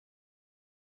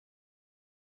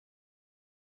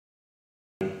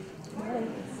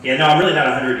Yeah, no, I'm really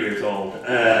not 100 years old.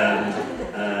 I'm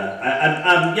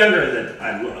younger than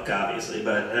I look, obviously,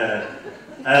 but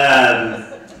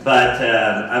I'm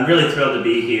really thrilled to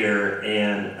be here,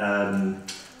 and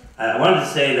I wanted to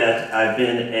say that I've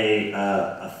been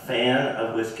a fan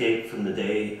of WISCAPE from the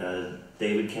day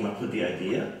David came up with the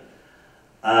idea.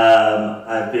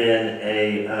 I've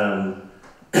been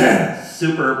a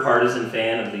super partisan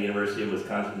fan of the University of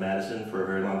Wisconsin-Madison for a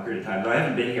very long period of time, but I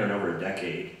haven't been here in over a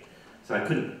decade. So I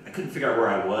couldn't figure out where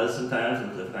I was sometimes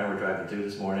when Cliff and I were driving through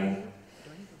this morning.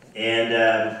 And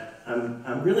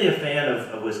I'm really a fan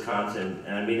of Wisconsin,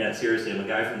 and I mean that seriously. I'm a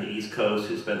guy from the East Coast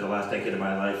who spent the last decade of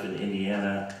my life in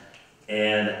Indiana,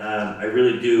 and I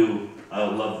really do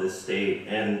love this state.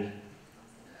 And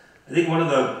I think one of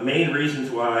the main reasons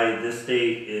why this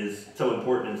state is so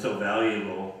important and so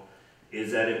valuable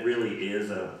is that it really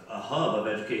is a hub of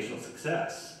educational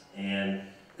success. And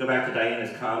go back to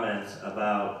Diana's comments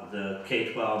about the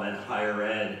K-12 and higher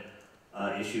ed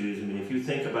issues. I mean, if you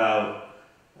think about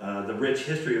the rich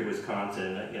history of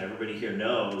Wisconsin, everybody here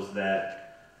knows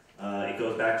that it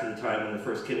goes back to the time when the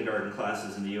first kindergarten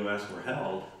classes in the U.S. were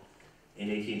held in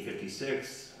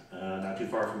 1856, not too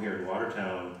far from here in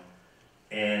Watertown,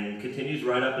 and continues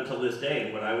right up until this day,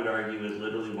 and what I would argue is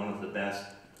literally one of the best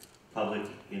public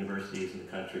universities in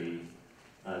the country,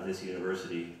 this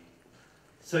university.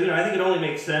 So, I think it only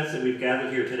makes sense that we've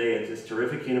gathered here today at this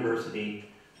terrific university,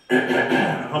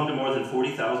 home to more than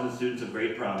 40,000 students of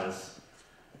great promise,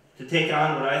 to take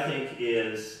on what I think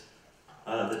is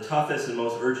the toughest and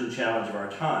most urgent challenge of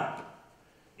our time,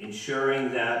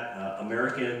 ensuring that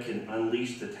America can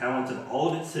unleash the talents of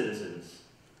all of its citizens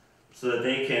so that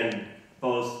they can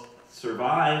both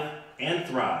survive and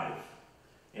thrive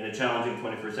in a challenging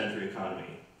 21st century economy.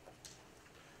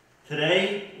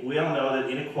 Today, we all know that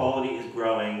inequality is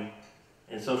growing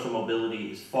and social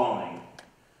mobility is falling,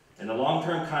 and the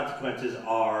long-term consequences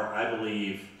are, I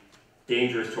believe,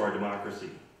 dangerous to our democracy.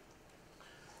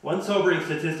 One sobering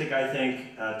statistic, I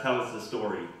think, tells the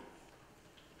story.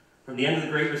 From the end of the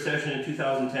Great Recession in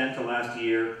 2010 to last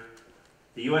year,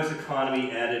 the U.S.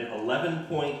 economy added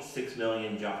 11.6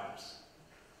 million jobs.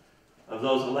 Of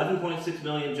those 11.6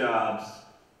 million jobs,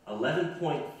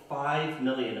 11.5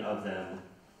 million of them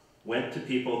went to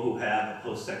people who have a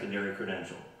post-secondary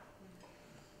credential.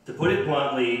 To put it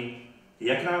bluntly,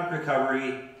 the economic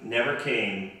recovery never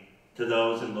came to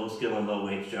those in low-skill and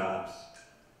low-wage jobs,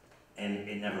 and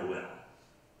it never will.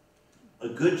 A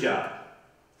good job,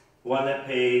 one that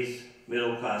pays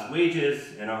middle-class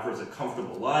wages and offers a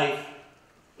comfortable life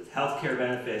with health care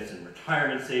benefits and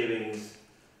retirement savings,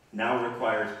 now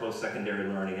requires post-secondary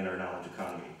learning in our knowledge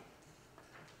economy.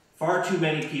 Far too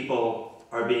many people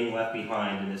are being left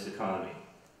behind in this economy.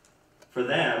 For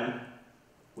them,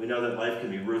 we know that life can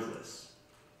be ruthless.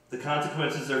 The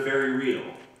consequences are very real.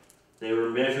 They were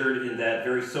measured in that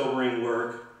very sobering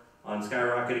work on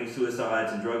skyrocketing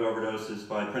suicides and drug overdoses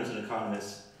by Princeton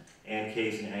economists Ann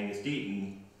Case and Angus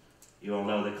Deaton. You all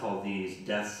know they call these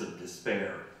deaths of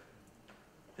despair.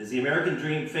 As the American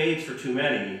dream fades for too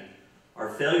many, our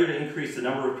failure to increase the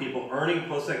number of people earning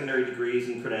post-secondary degrees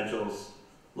and credentials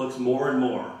looks more and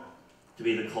more to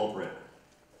be the culprit.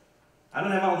 I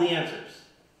don't have all the answers,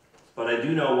 but I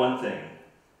do know one thing.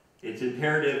 It's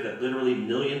imperative that literally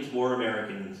millions more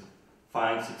Americans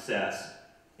find success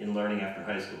in learning after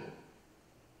high school.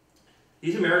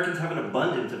 These Americans have an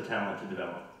abundance of talent to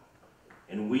develop,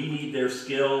 and we need their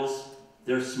skills,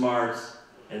 their smarts,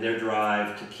 and their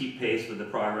drive to keep pace with the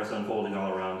progress unfolding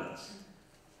all around us.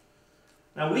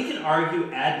 Now, we can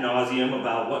argue ad nauseum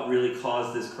about what really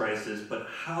caused this crisis, but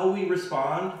how we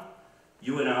respond,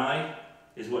 you and I,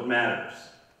 is what matters.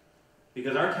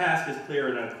 Because our task is clear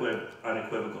and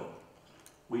unequivocal.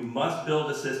 We must build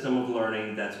a system of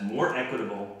learning that's more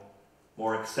equitable,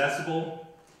 more accessible,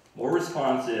 more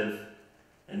responsive,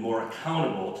 and more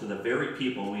accountable to the very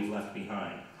people we've left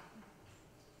behind.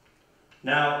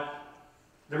 Now,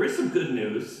 there is some good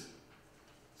news.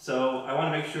 So I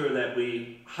want to make sure that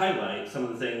we highlight some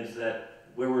of the things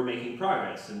where we're making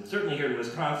progress. And certainly here in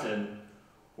Wisconsin,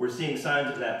 we're seeing signs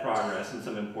of that progress in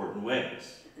some important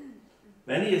ways.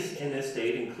 Many in this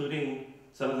state, including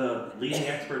some of the leading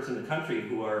experts in the country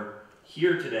who are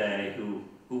here today, who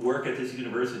work at this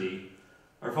university,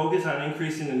 are focused on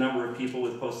increasing the number of people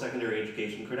with post-secondary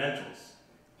education credentials.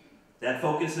 That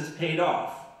focus has paid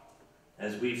off,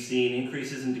 as we've seen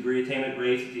increases in degree attainment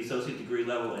rates at the associate degree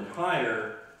level and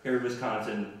higher here in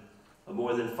Wisconsin of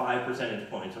more than 5 percentage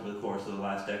points over the course of the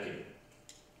last decade.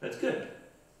 That's good.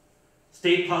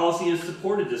 State policy has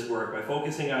supported this work by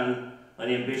focusing on an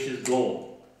ambitious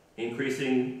goal,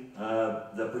 increasing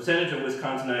the percentage of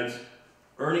Wisconsinites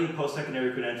earning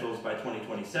post-secondary credentials by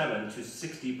 2027 to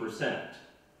 60%.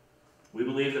 We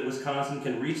believe that Wisconsin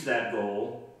can reach that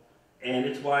goal, and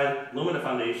it's why Lumina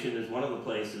Foundation is one of the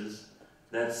places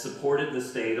that supported the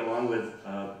state, along with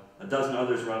a dozen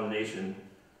others around the nation,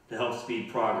 to help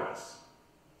speed progress.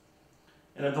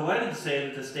 And I'm delighted to say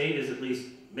that the state is at least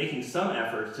making some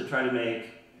efforts to try to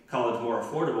make college more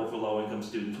affordable for low-income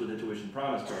students with the Tuition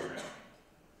Promise program.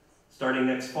 Starting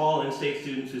next fall, in-state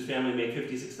students whose family made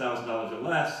 $56,000 or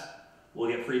less will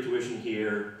get free tuition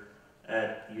here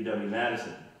at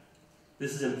UW-Madison.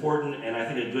 This is important, and I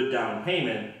think a good down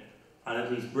payment on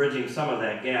at least bridging some of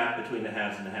that gap between the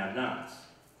haves and the have-nots.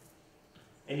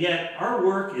 And yet, our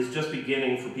work is just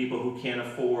beginning for people who can't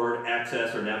afford,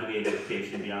 access, or navigate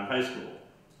education beyond high school.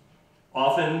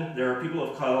 Often, there are people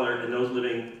of color and those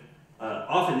living,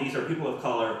 these are people of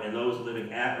color and those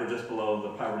living at or just below the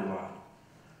poverty line.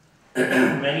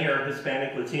 Many are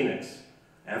Hispanic Latinx,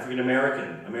 African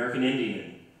American, American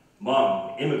Indian,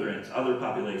 Hmong, immigrants, other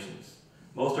populations.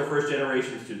 Most are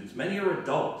first-generation students. Many are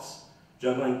adults,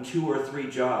 juggling 2 or 3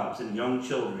 jobs, and young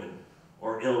children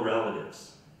or ill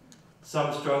relatives.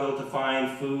 Some struggle to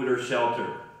find food or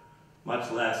shelter,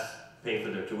 much less pay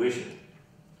for their tuition.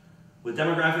 With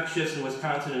demographic shifts in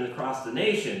Wisconsin and across the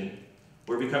nation,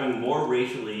 we're becoming more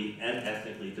racially and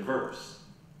ethnically diverse.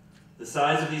 The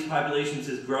size of these populations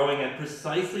is growing at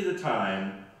precisely the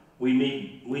time we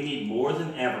need more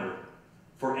than ever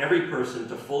for every person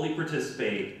to fully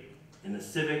participate in the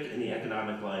civic and the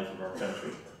economic life of our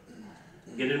country.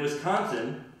 Yet in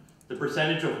Wisconsin, the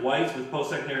percentage of whites with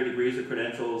post-secondary degrees or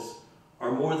credentials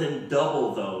are more than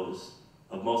double those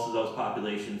of most of those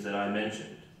populations that I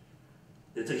mentioned.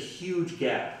 It's a huge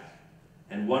gap,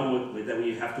 and one that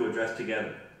we have to address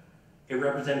together. It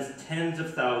represents tens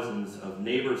of thousands of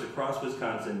neighbors across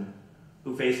Wisconsin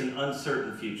who face an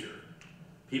uncertain future,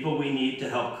 people we need to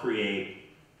help create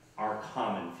our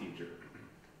common future.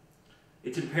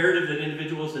 It's imperative that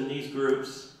individuals in these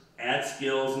groups add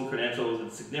skills and credentials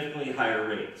at significantly higher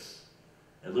rates.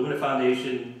 At Lumina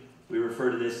Foundation, we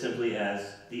refer to this simply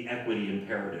as the equity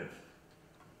imperative.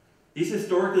 These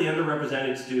historically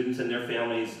underrepresented students and their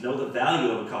families know the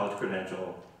value of a college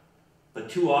credential, but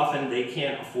too often they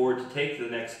can't afford to take the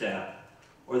next step,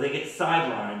 or they get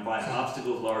sidelined by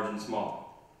obstacles large and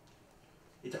small.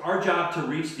 It's our job to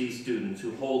reach these students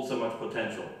who hold so much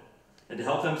potential, and to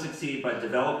help them succeed by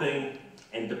developing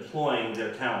and deploying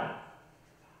their talent.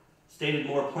 Stated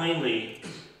more plainly,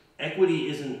 equity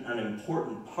isn't an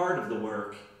important part of the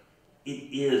work, it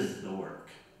is the work.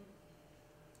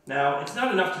 Now, it's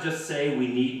not enough to just say we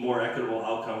need more equitable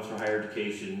outcomes for higher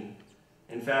education.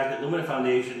 In fact, at Lumina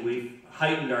Foundation, we've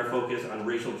heightened our focus on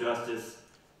racial justice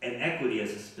and equity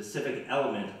as a specific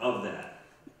element of that,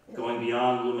 going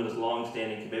beyond Lumina's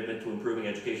long-standing commitment to improving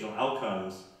educational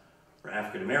outcomes for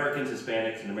African Americans,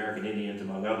 Hispanics, and American Indians,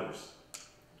 among others.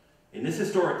 In this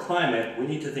historic climate, we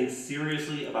need to think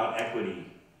seriously about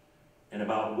equity and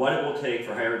about what it will take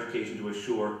for higher education to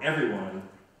assure everyone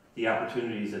the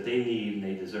opportunities that they need and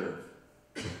they deserve.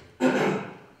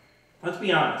 Let's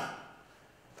be honest.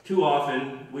 Too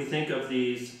often, we think of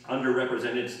these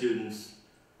underrepresented students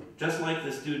just like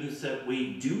the students that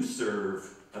we do serve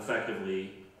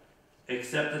effectively,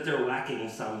 except that they're lacking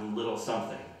some little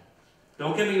something.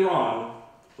 Don't get me wrong,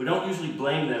 we don't usually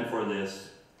blame them for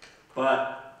this,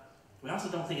 but we also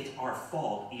don't think it's our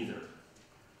fault either.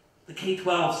 The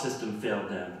K-12 system failed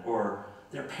them, or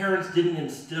their parents didn't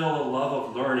instill a love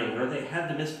of learning, or they had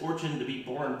the misfortune to be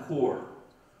born poor.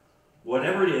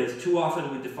 Whatever it is, too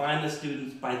often we define the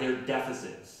students by their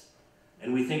deficits,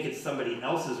 and we think it's somebody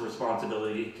else's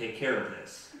responsibility to take care of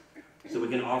this, so we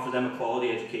can offer them a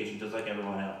quality education just like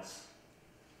everyone else.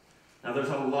 Now, there's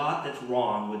a lot that's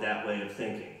wrong with that way of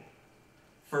thinking.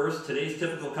 First, today's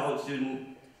typical college student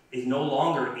is no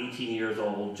longer 18 years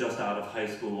old, just out of high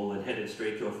school and headed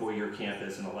straight to a 4-year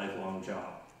campus and a lifelong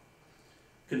job.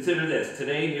 Consider this,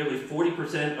 today nearly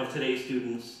 40% of today's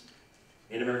students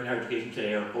in American higher education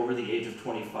today are over the age of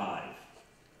 25.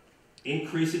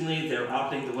 Increasingly, they're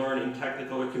opting to learn in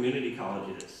technical or community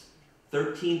colleges.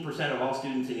 13% of all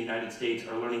students in the United States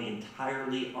are learning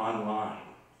entirely online.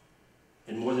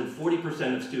 And more than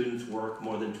 40% of students work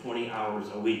more than 20 hours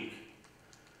a week.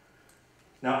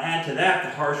 Now add to that the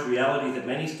harsh reality that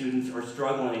many students are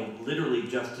struggling literally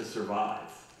just to survive.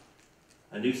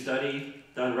 A new study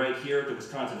done right here at the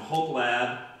Wisconsin Hope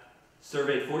Lab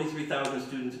surveyed 43,000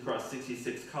 students across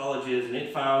 66 colleges, and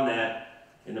it found that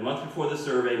in the month before the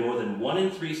survey, more than 1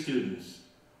 in 3 students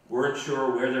weren't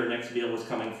sure where their next meal was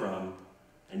coming from,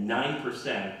 and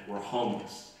 9% were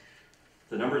homeless.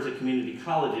 The numbers at community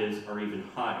colleges are even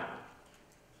higher.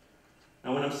 Now,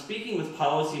 Now, when I'm speaking with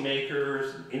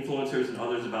policymakers, influencers, and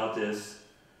others about this,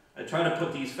 I try to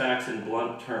put these facts in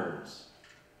blunt terms.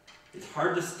 It's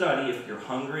hard to study if you're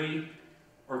hungry,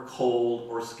 or cold,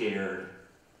 or scared.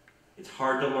 It's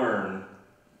hard to learn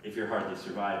if you're hardly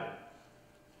surviving.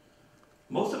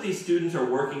 Most of these students are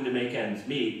working to make ends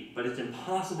meet, but it's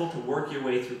impossible to work your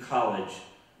way through college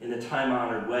in the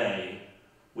time-honored way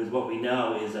with what we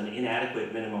know is an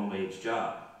inadequate minimum wage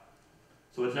job.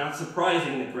 So it's not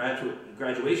surprising that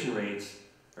graduation rates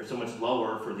are so much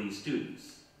lower for these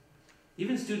students.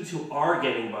 Even students who are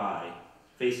getting by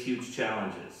face huge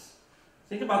challenges.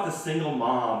 Think about the single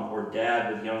mom or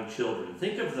dad with young children.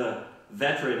 Think of the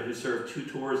veteran who served 2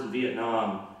 tours in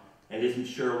Vietnam and isn't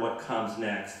sure what comes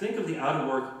next. Think of the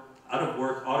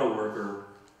out-of-work auto worker,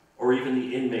 or even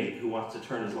the inmate who wants to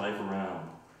turn his life around.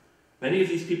 Many of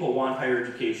these people want higher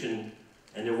education,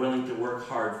 and they're willing to work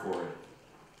hard for it.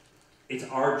 It's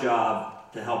our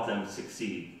job to help them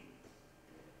succeed.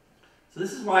 So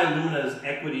this is why Lumina's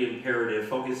equity imperative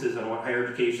focuses on what higher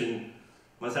education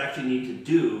must actually need to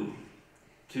do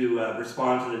to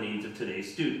respond to the needs of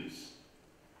today's students.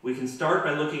 We can start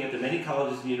by looking at the many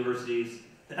colleges and universities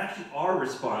that actually are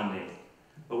responding,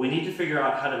 but we need to figure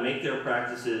out how to make their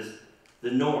practices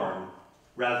the norm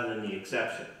rather than the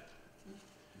exception.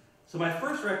 So my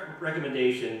first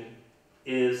recommendation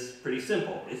is pretty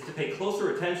simple. It's to pay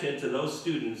closer attention to those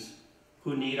students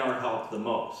who need our help the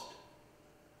most.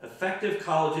 Effective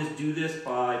colleges do this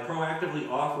by proactively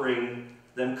offering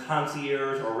them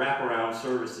concierge or wraparound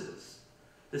services.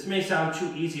 This may sound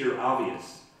too easy or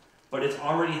obvious, but it's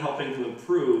already helping to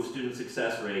improve student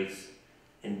success rates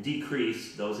and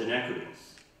decrease those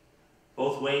inequities.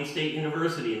 Both Wayne State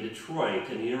University in Detroit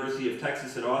and the University of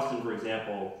Texas at Austin, for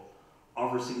example,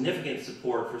 offer significant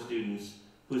support for students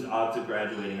whose odds of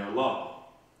graduating are low.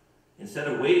 Instead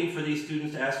of waiting for these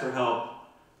students to ask for help,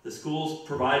 the schools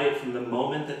provide it from the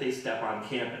moment that they step on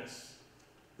campus.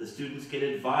 The students get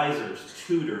advisors,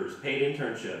 tutors, paid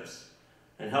internships,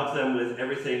 and help them with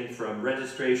everything from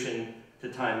registration to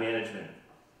time management.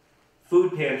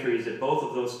 Food pantries at both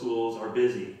of those schools are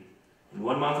busy. In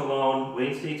 1 month alone,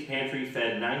 Wayne State's pantry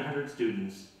fed 900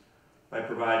 students by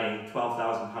providing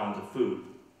 12,000 pounds of food.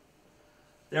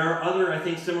 There are other, I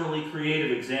think, similarly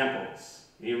creative examples.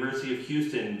 The University of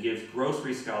Houston gives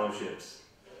grocery scholarships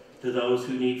to those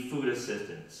who need food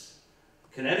assistance.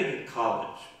 Connecticut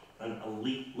College, an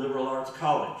elite liberal arts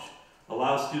college,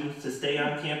 allows students to stay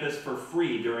on campus for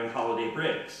free during holiday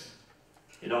breaks.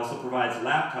 It also provides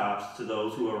laptops to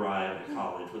those who arrive at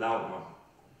college without one.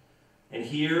 And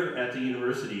here at the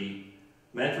university,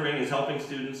 mentoring is helping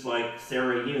students like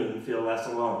Sarah Yoon feel less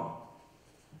alone.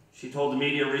 She told the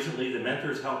media recently that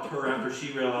mentors helped her after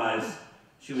she realized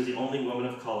she was the only woman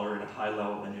of color in a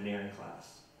high-level engineering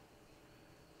class.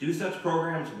 Do such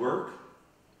programs work?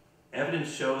 Evidence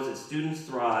shows that students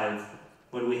thrive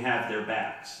when we have their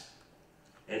backs.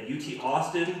 At UT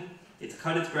Austin, it's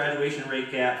cut its graduation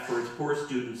rate gap for its poor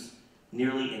students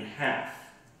nearly in half,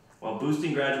 while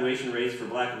boosting graduation rates for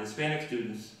Black and Hispanic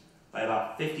students by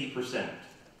about 50%.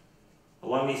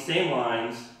 Along these same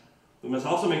lines, we must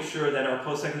also make sure that our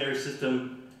post-secondary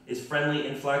system is friendly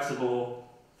and flexible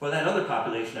for that other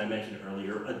population I mentioned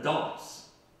earlier, adults,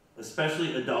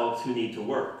 especially adults who need to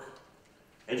work.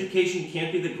 Education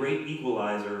can't be the great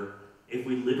equalizer if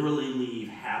we literally leave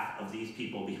half of these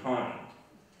people behind.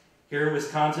 Here in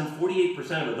Wisconsin, 48%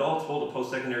 of adults hold a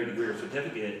post-secondary degree or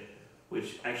certificate,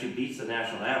 which actually beats the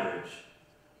national average.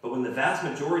 But when the vast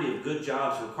majority of good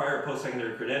jobs require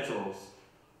post-secondary credentials,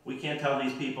 we can't tell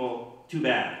these people, too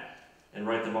bad, and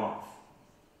write them off.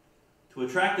 To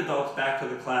attract adults back to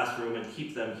the classroom and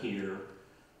keep them here,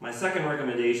 my second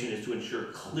recommendation is to ensure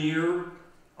clear,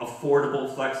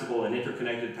 affordable, flexible, and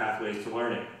interconnected pathways to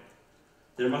learning.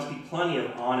 There must be plenty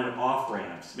of on and off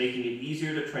ramps, making it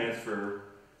easier to transfer,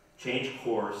 change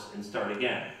course, and start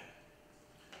again.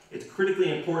 It's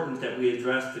critically important that we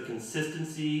address the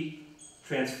consistency,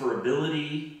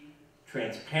 transferability,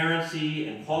 transparency,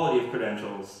 and quality of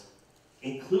credentials,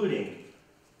 including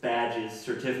badges,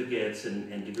 certificates,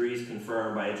 and degrees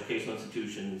confirmed by educational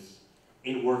institutions,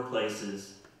 in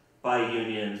workplaces, by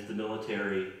unions, the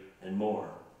military, and more.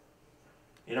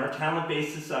 In our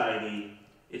talent-based society,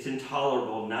 it's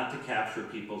intolerable not to capture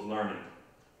people's learning.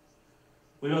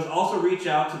 We must also reach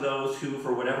out to those who,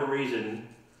 for whatever reason,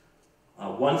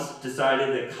 once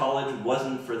decided that college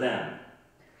wasn't for them,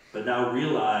 but now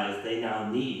realize they now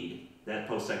need that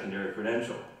post-secondary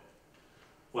credential.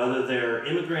 Whether they're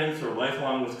immigrants or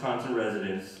lifelong Wisconsin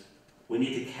residents, we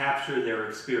need to capture their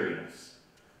experience.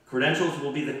 Credentials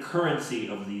will be the currency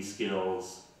of these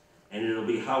skills, and it'll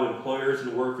be how employers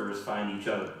and workers find each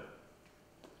other.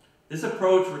 This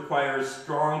approach requires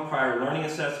strong prior learning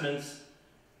assessments,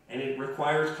 and it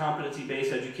requires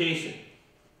competency-based education.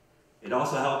 It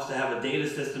also helps to have a data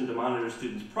system to monitor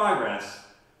students' progress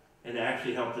and to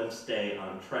actually help them stay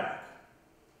on track.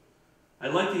 I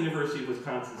like the University of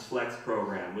Wisconsin's Flex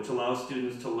program, which allows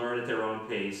students to learn at their own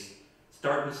pace,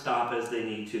 start and stop as they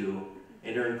need to,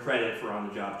 and earn credit for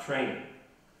on-the-job training.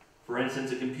 For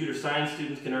instance, a computer science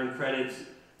student can earn credits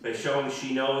by showing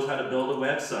she knows how to build a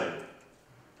website.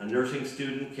 A nursing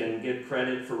student can get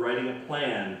credit for writing a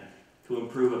plan to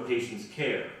improve a patient's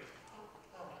care.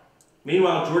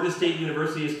 Meanwhile, Georgia State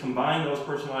University has combined those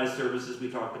personalized services we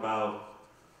talked about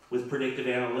with predictive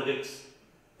analytics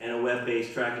and a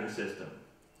web-based tracking system.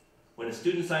 When a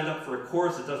student signs up for a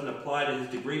course that doesn't apply to his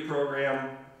degree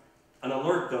program, an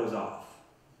alert goes off.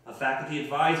 A faculty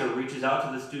advisor reaches out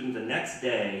to the student the next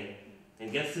day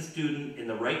and gets the student in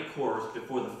the right course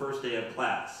before the first day of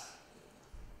class.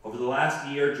 Over the last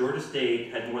year, Georgia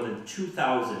State had more than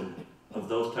 2,000 of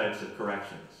those types of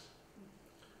corrections.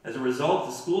 As a result,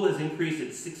 the school has increased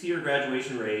its 6-year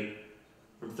graduation rate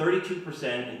from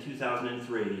 32% in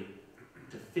 2003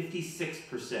 to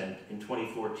 56% in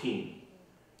 2014,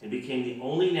 and became the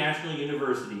only national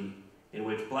university in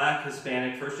which Black,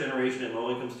 Hispanic, first-generation, and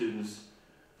low-income students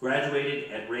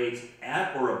graduated at rates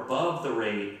at or above the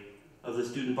rate of the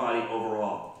student body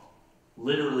overall,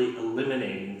 literally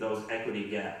eliminating those equity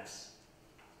gaps.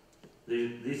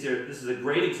 This is a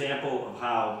great example of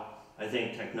how I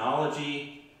think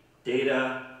technology,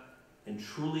 data, and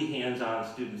truly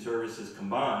hands-on student services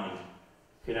combined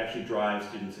can actually drive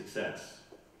student success.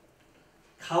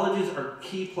 Colleges are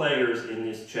key players in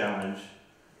this challenge,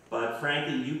 but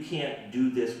frankly, you can't do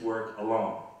this work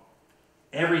alone.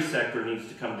 Every sector needs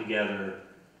to come together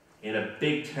in a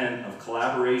big tent of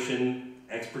collaboration,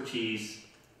 expertise,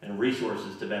 and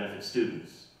resources to benefit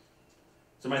students.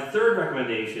 So my third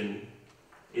recommendation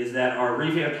is that our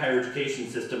revamped higher education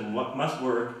system must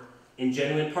work in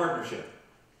genuine partnership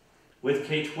with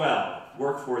K-12,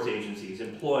 workforce agencies,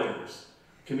 employers,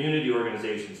 community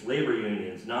organizations, labor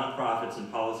unions, nonprofits,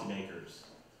 and policymakers.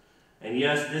 And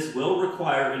yes, this will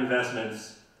require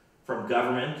investments from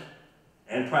government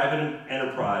and private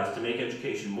enterprise to make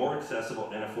education more accessible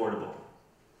and affordable.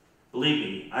 Believe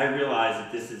me, I realize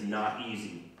that this is not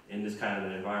easy in this kind of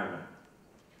an environment.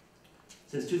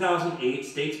 Since 2008,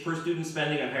 states' per student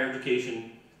spending on higher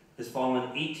education has fallen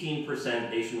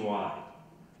 18% nationwide.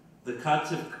 The cuts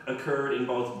have occurred in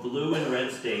both blue and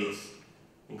red states,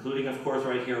 including, of course,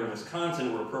 right here in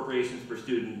Wisconsin, where appropriations per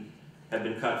student have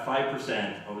been cut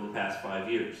 5% over the past 5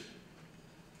 years.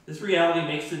 This reality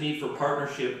makes the need for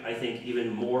partnership, I think,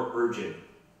 even more urgent.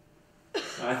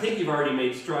 Now, I think you've already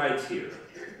made strides here.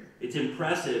 It's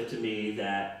impressive to me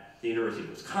that the University of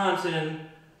Wisconsin,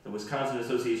 the Wisconsin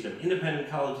Association of Independent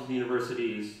Colleges and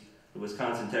Universities, the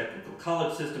Wisconsin Technical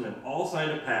College System have all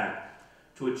signed a pact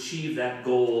to achieve that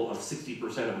goal of 60%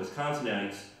 of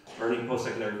Wisconsinites earning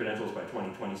post-secondary credentials by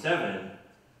 2027,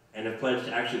 and have pledged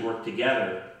to actually work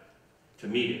together to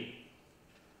meet it.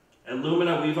 At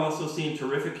Lumina, we've also seen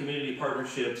terrific community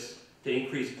partnerships to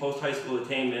increase post-high school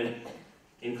attainment,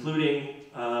 including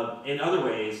in other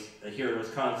ways here in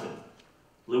Wisconsin.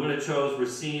 Lumina chose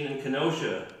Racine and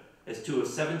Kenosha as 2 of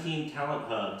 17 talent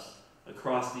hubs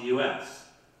across the U.S.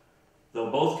 Though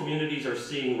both communities are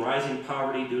seeing rising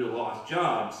poverty due to lost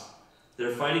jobs,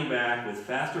 they're fighting back with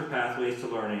faster pathways to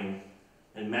learning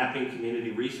and mapping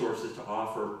community resources to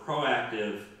offer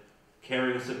proactive,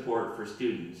 caring support for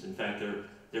students. In fact,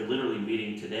 they're literally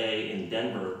meeting today in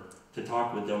Denver to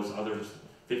talk with those other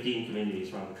 15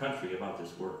 communities around the country about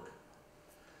this work.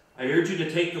 I urge you to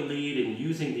take the lead in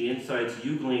using the insights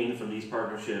you glean from these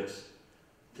partnerships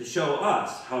to show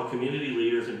us how community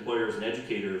leaders, employers, and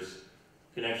educators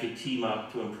can actually team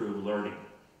up to improve learning.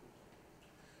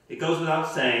 It goes without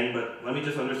saying, but let me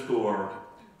just underscore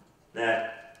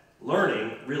that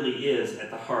learning really is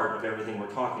at the heart of everything we're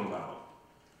talking about.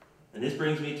 And this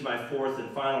brings me to my fourth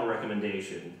and final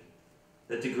recommendation,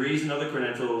 that degrees and other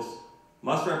credentials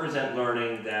must represent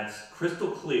learning that's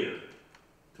crystal clear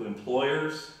to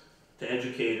employers, to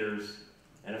educators,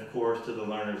 and of course to the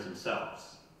learners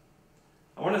themselves.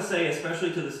 I want to say,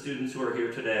 especially to the students who are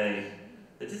here today,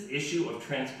 that this issue of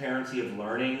transparency of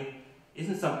learning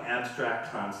isn't some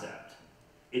abstract concept.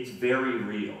 It's very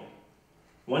real.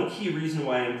 One key reason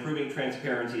why improving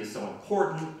transparency is so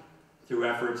important through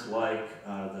efforts like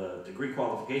the degree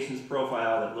qualifications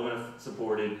profile that Lumina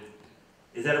supported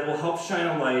is that it will help shine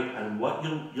a light on what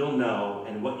you'll know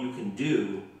and what you can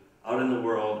do out in the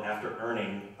world after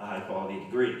earning a high-quality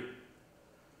degree.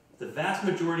 The vast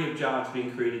majority of jobs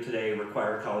being created today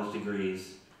require college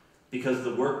degrees, because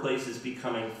the workplace is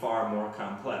becoming far more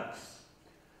complex.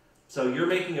 So you're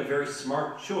making a very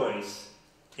smart choice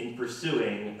in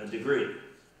pursuing a degree.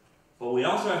 But we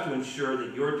also have to ensure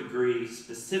that your degree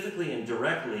specifically and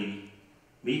directly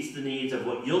meets the needs of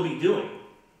what you'll be doing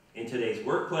in today's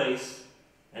workplace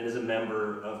and as a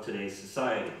member of today's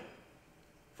society.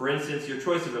 For instance, your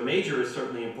choice of a major is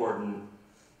certainly important,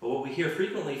 but what we hear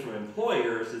frequently from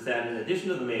employers is that in addition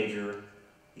to the major,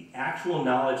 the actual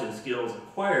knowledge and skills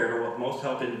acquired are what most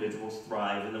help individuals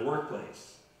thrive in the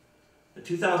workplace. The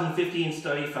 2015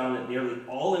 study found that nearly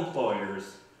all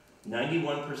employers,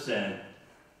 91%,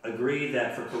 agree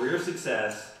that for career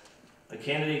success, a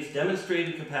candidate's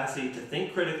demonstrated capacity to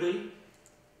think critically,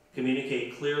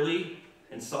 communicate clearly,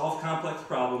 and solve complex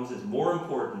problems is more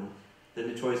important than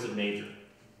the choice of major.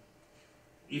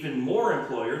 Even more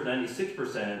employers,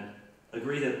 96%,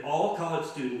 agree that all college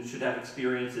students should have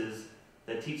experiences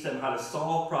that teach them how to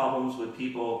solve problems with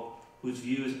people whose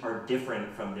views are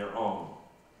different from their own.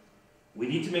 We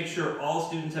need to make sure all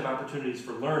students have opportunities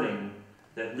for learning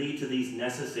that lead to these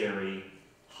necessary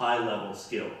high-level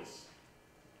skills.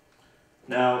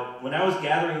 Now, when I was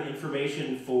gathering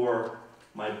information for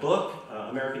my book,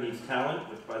 America Needs Talent,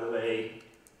 which, by the way,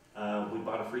 we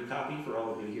bought a free copy for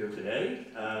all of you here today,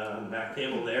 on the back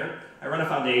table there. I run a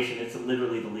foundation. It's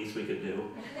literally the least we could do.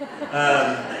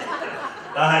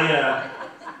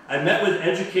 I met with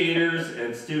educators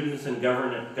and students and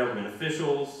government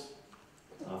officials,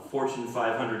 Fortune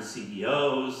 500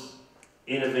 CEOs,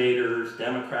 innovators,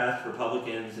 Democrats,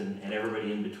 Republicans, and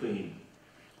everybody in between.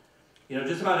 You know,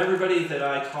 just about everybody that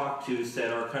I talked to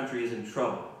said our country is in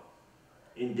trouble,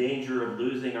 in danger of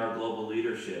losing our global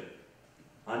leadership,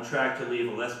 on track to leave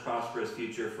a less prosperous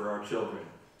future for our children.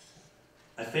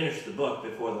 I finished the book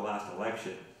before the last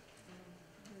election.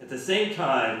 At the same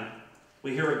time,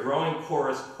 we hear a growing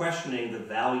chorus questioning the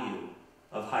value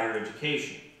of higher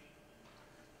education.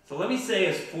 So let me say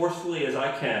as forcefully as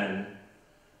I can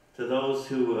to those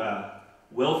who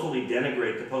willfully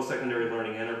denigrate the post-secondary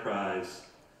learning enterprise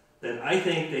that I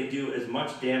think they do as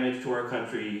much damage to our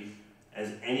country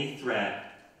as any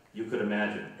threat you could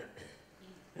imagine.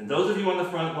 And those of you on the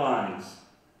front lines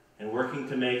and working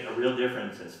to make a real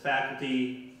difference as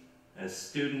faculty, as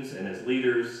students, and as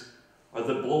leaders are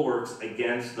the bulwarks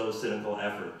against those cynical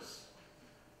efforts.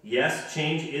 Yes,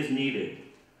 change is needed,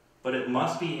 but it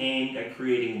must be aimed at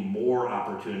creating more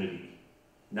opportunity,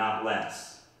 not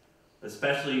less,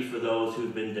 especially for those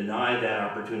who've been denied that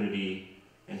opportunity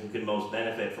and who can most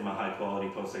benefit from a high-quality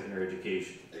post-secondary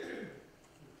education.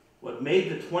 What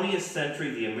made the 20th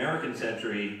century the American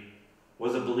century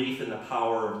was a belief in the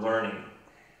power of learning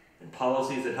and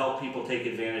policies that help people take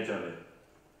advantage of it.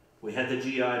 We had the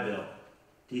GI Bill,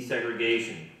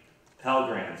 desegregation, Pell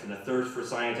Grants, and a thirst for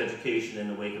science education in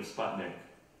the wake of Sputnik.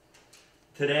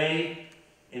 Today,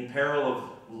 in peril of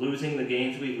losing the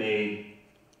gains we've made,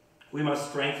 we must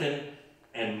strengthen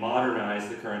and modernize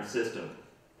the current system.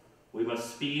 We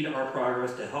must speed our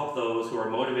progress to help those who are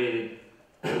motivated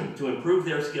to improve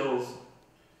their skills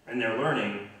and their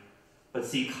learning, but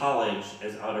see college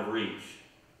as out of reach.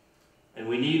 And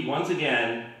we need, once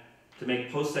again, to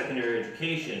make post-secondary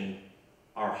education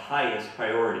our highest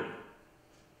priority.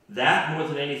 That, more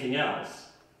than anything else,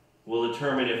 will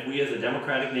determine if we as a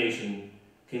democratic nation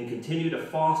can continue to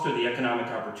foster the economic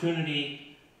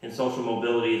opportunity and social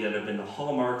mobility that have been the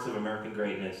hallmarks of American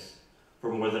greatness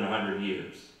for more than 100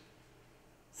 years.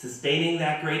 Sustaining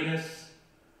that greatness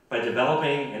by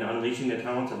developing and unleashing the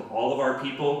talents of all of our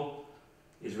people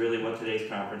is really what today's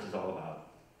conference is all about.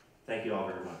 Thank you all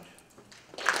very much.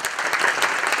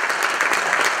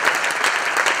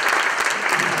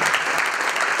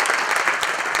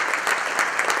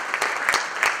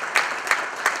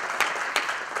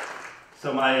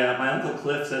 So my Uncle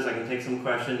Cliff says I can take some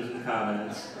questions and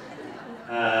comments.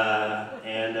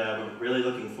 I'm really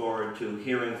looking forward to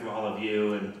hearing from all of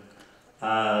you. And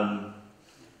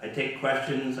I take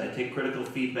questions, I take critical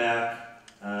feedback.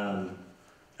 I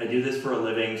do this for a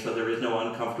living, so there is no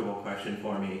uncomfortable question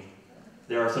for me.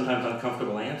 There are sometimes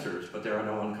uncomfortable answers, but there are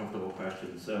no uncomfortable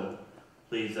questions. So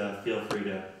please feel free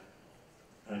to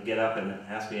get up and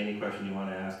ask me any question you want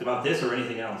to ask about this or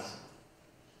anything else.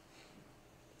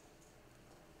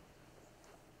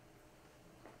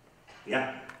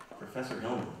 Yeah, Professor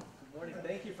Hillman. Good morning.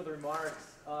 Thank you for the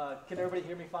remarks. Can everybody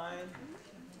hear me fine?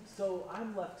 So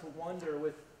I'm left to wonder,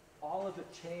 with all of the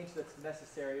change that's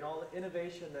necessary and all the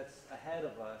innovation that's ahead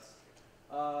of us,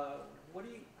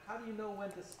 how do you know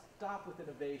when to stop with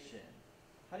innovation?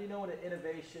 How do you know when an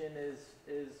innovation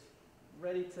is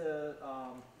ready to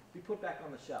be put back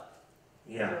on the shelf?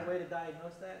 Yeah. Is there a way to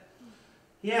diagnose that?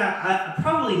 Yeah,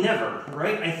 probably never,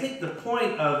 right? I think the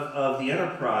point of the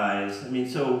enterprise, I mean,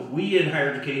 so we in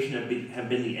higher education have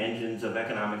been the engines of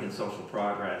economic and social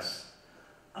progress,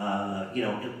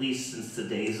 at least since the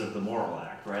days of the Morrill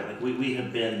Act, right? Like we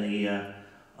have been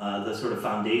the sort of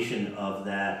foundation of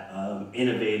that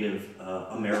innovative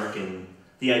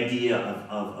the idea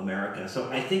of America.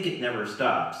 So I think it never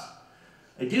stops.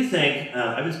 I do think,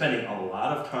 I've been spending a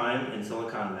lot of time in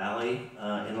Silicon Valley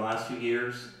in the last few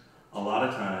years, a lot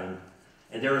of time,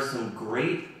 and there are some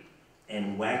great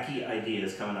and wacky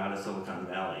ideas coming out of Silicon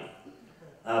Valley.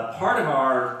 Part of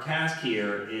our task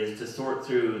here is to sort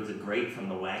through the great from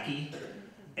the wacky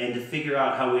and to figure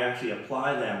out how we actually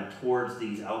apply them towards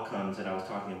these outcomes that I was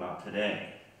talking about today.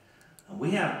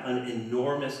 We have an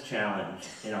enormous challenge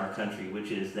in our country,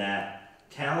 which is that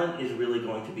talent is really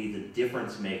going to be the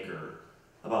difference maker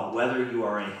about whether you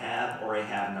are a have or a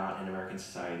have not in American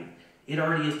society. It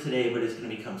already is today, but it's going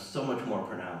to become so much more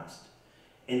pronounced.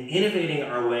 And innovating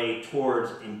our way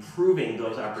towards improving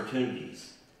those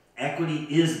opportunities, equity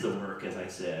is the work, as I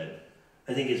said,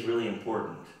 I think is really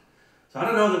important. So I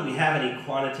don't know that we have any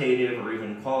quantitative or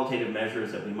even qualitative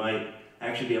measures that we might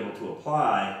actually be able to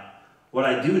apply. What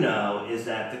I do know is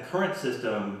that the current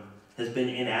system has been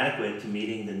inadequate to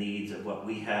meeting the needs of what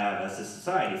we have as a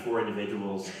society for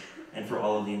individuals and for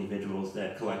all of the individuals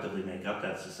that collectively make up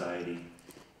that society.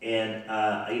 And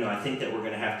I think that we're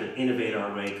going to have to innovate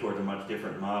our way toward a much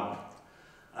different model.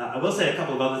 I will say a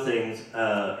couple of other things,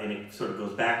 and it sort of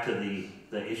goes back to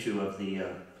the issue of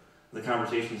the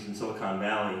conversations in Silicon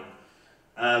Valley.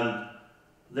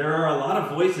 There are a lot of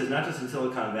voices, not just in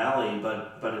Silicon Valley,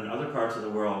 but in other parts of the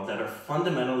world, that are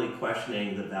fundamentally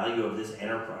questioning the value of this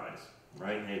enterprise,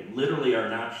 right? They literally are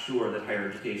not sure that higher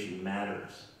education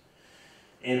matters.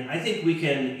 And I think we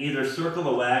can either circle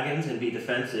the wagons and be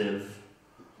defensive,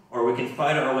 or we can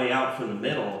fight our way out from the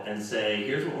middle and say,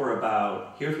 here's what we're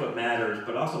about, here's what matters,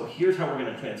 but also here's how we're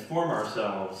going to transform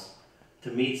ourselves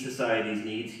to meet society's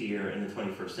needs here in the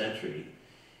 21st century.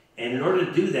 And in order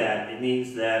to do that, it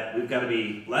means that we've got to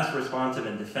be less responsive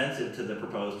and defensive to the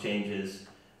proposed changes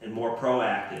and more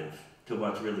proactive to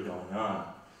what's really going on.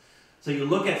 So you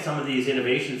look at some of these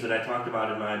innovations that I talked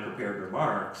about in my prepared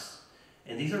remarks,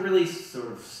 and these are really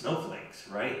sort of snowflakes,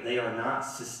 right? They are not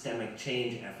systemic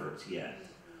change efforts yet.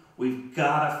 We've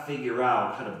got to figure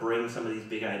out how to bring some of these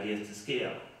big ideas to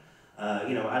scale.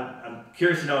 I'm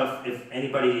curious to know if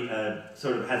anybody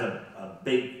sort of has a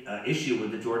big issue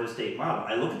with the Georgia State model.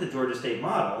 I look at the Georgia State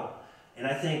model, and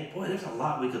I think, boy, there's a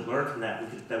lot we could learn from that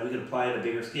that we could apply at a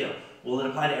bigger scale. Will it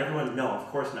apply to everyone? No, of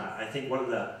course not. I think one of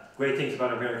the great things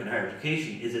about American higher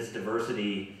education is its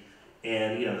diversity,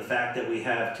 and the fact that we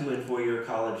have 2- and 4-year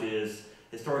colleges,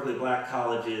 historically black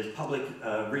colleges, public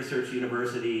research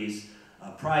universities,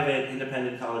 private,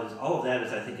 independent colleges. All of that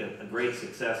is, I think, a great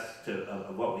success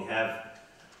of what we have.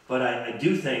 But I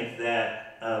do think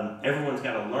that everyone's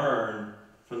got to learn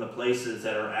from the places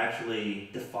that are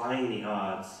actually defying the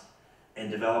odds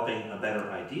and developing better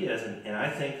ideas. And I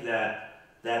think that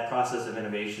that process of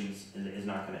innovation is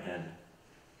not going to end.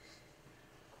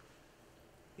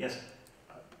 Yes?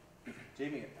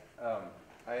 Jamie,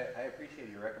 I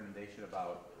appreciate your recommendation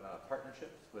about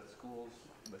partnerships with schools,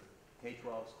 with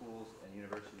K-12 schools and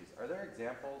universities. Are there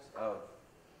examples of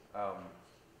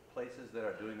places that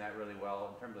are doing that really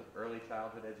well in terms of early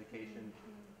childhood education?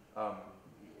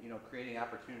 Creating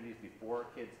opportunities before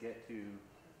kids get to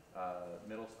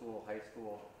middle school, high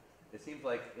school. It seems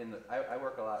like I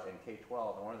work a lot in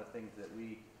K-12, and one of the things that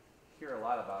we hear a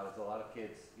lot about is a lot of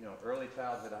kids, early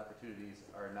childhood opportunities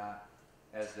are not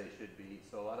as they should be.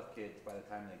 So a lot of kids, by the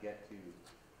time they get to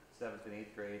 7th and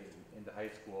 8th grade and into high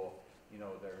school,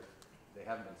 they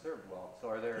haven't been served well. So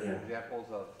are there examples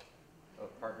of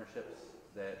partnerships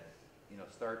that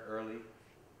start early,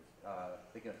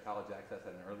 thinking of college access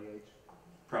at an early age?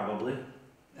 Probably.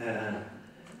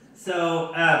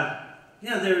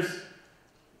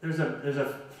 There's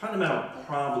a fundamental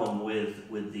problem with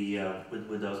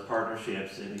those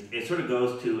partnerships, and it sort of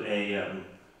goes to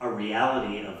a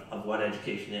reality of what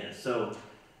education is. So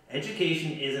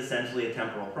education is essentially a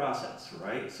temporal process,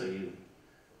 right? So you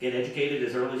get educated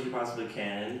as early as you possibly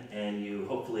can, and you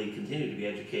hopefully continue to be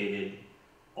educated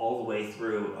all the way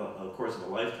through a course of a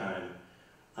lifetime.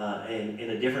 And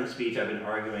in a different speech, I've been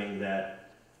arguing that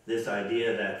this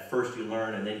idea that first you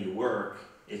learn and then you work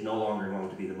is no longer going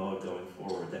to be the mode going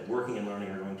forward, that working and learning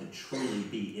are going to truly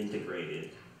be integrated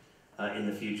in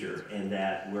the future, and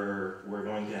that we're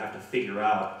going to have to figure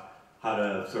out how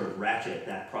to sort of ratchet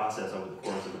that process over the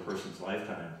course of a person's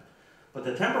lifetime. But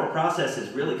the temporal process is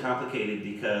really complicated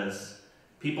because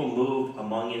people move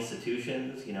among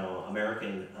institutions,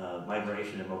 American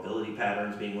migration and mobility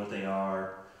patterns being what they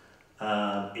are.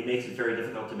 It makes it very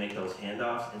difficult to make those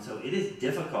handoffs, and so it is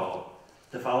difficult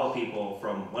to follow people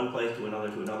from one place to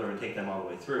another and take them all the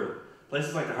way through.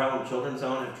 Places like the Harlem Children's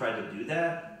Zone have tried to do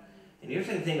that, and the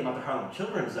interesting thing about the Harlem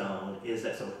Children's Zone is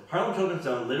that, so Harlem Children's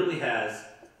Zone literally has,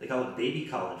 they call it baby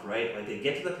college, right? Like they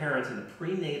get to the parents in the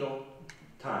prenatal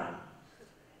time,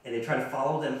 and they try to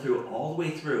follow them through all the way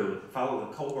through, follow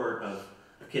the cohort of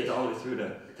kids all the way through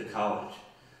to college.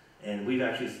 And we've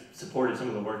actually supported some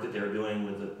of the work that they're doing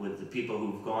with the people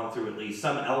who've gone through at least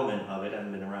some element of it,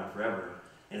 haven't been around forever,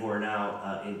 and who are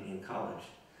now in college.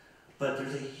 But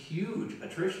there's a huge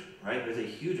attrition, right? There's a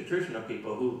huge attrition of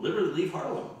people who literally leave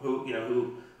Harlem,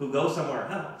 who go somewhere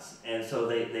else. And so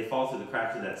they fall through the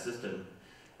cracks of that system.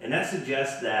 And that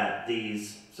suggests that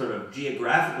these sort of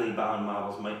geographically bound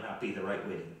models might not be the right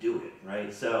way to do it,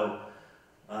 right? So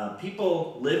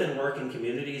people live and work in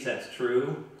communities, that's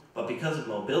true, but because of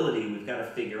mobility, we've got to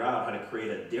figure out how to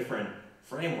create a different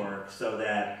framework so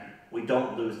that we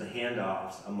don't lose the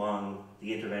handoffs among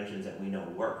the interventions that we know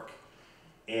work.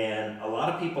 And a lot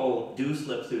of people do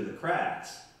slip through the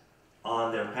cracks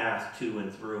on their path to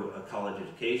and through a college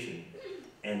education,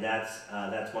 and that's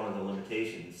one of the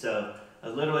limitations. So I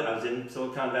was in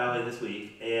Silicon Valley this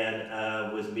week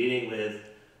and was meeting with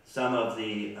some of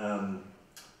the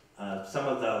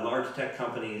large tech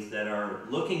companies that are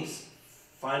looking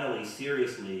finally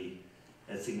seriously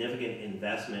at significant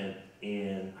investment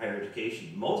in higher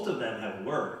education. Most of them have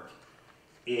worked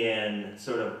in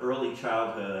sort of early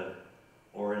childhood,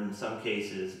 or in some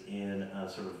cases in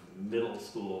sort of middle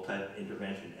school type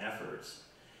intervention efforts.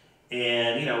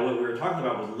 And what we were talking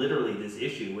about was literally this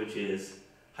issue, which is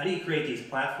how do you create these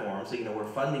platforms, so we're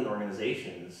funding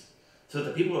organizations, so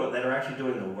that the people that are actually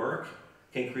doing the work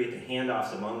can create the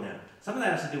handoffs among them. Some of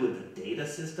that has to do with the data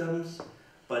systems,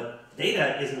 but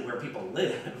data isn't where people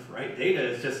live, right? Data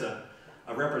is just a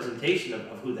representation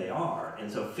of who they are. And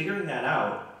so figuring that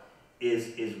out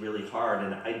is really hard,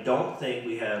 and I don't think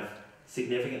we have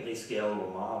significantly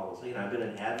scalable models. I've been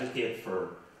an advocate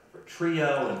for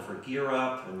TRIO and for Gear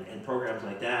Up and programs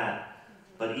like that,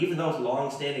 but even those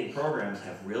long-standing programs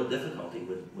have real difficulty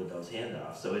with those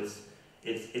handoffs. So it's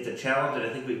a challenge that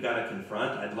I think we've got to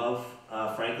confront. I'd love,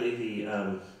 frankly,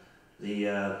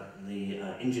 the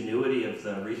ingenuity of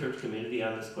the research community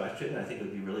on this question. I think it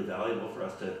would be really valuable for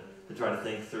us to try to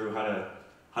think through how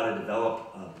to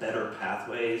develop better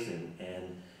pathways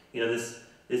and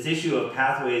this issue of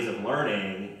pathways of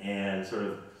learning and sort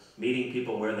of meeting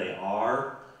people where they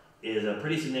are is a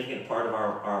pretty significant part of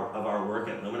our work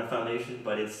at Lumina Foundation,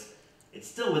 but it's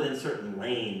still within certain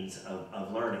lanes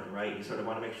of learning, right? You sort of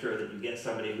want to make sure that you get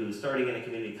somebody who's starting in a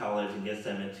community college and gets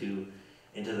them into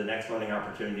the next learning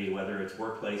opportunity, whether it's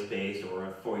workplace-based or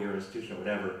a four-year institution or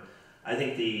whatever. I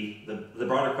think the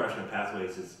broader question of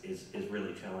pathways is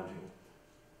really challenging.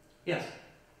 Yes?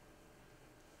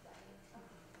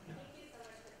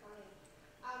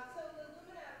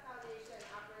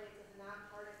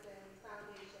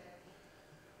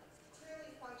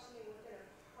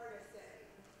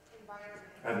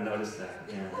 I've noticed that,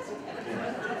 yeah. So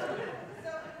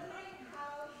I'm wondering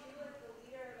how you as the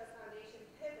leader of a foundation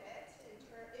pivot,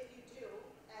 if you do,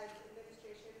 as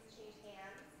administrations change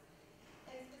hands,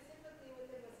 and specifically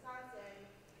within Wisconsin,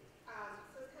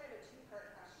 so it's kind of a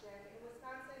two-part question. In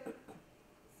Wisconsin,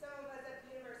 some of us at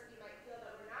the university might feel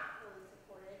that we're not fully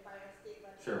supported by our state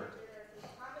legislature. Sure. There are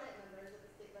some prominent members of the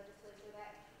state legislature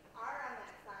that are on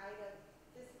that side of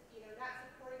this, not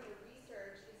supporting the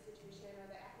research institution or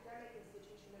the academic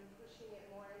institution and pushing it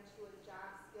more into a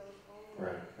job skills only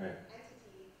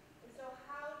entity. And so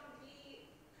how do we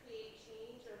create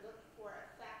change or look for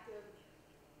effective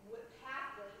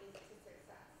pathways to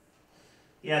success?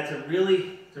 Yeah, it's a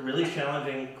really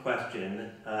challenging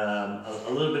question. A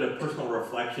little bit of personal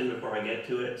reflection before I get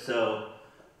to it. So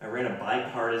I ran a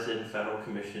bipartisan federal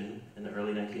commission in the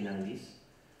early 1990s.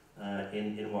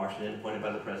 In Washington, appointed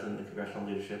by the president and the congressional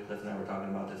leadership. Cliff and I were talking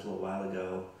about this a little while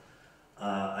ago.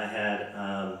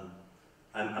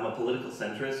 I'm a political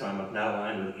centrist, so I'm not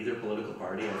aligned with either political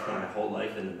party. I spent my whole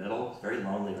life in the middle. It's very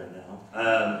lonely right now.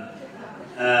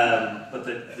 But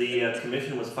the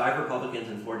commission was 5 Republicans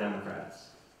and 4 Democrats,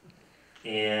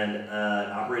 and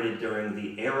operated during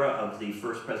the era of the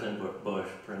first President Bush,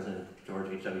 President George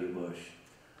H.W. Bush.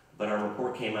 But our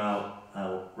report came out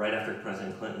right after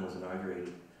President Clinton was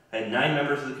inaugurated. I had 9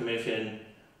 members of the commission.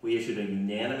 We issued a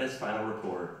unanimous final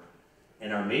report,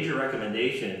 and our major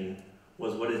recommendation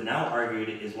was what is now argued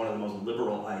is one of the most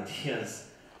liberal ideas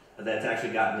that's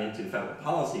actually gotten into federal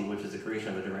policy, which is the creation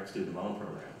of a direct student loan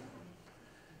program.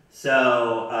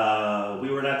 So we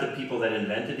were not the people that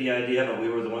invented the idea, but we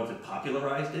were the ones that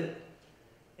popularized it.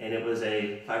 And it was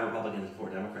a 5 Republicans and 4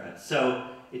 Democrats. So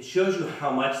it shows you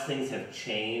how much things have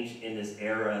changed in this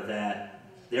era that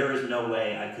there is no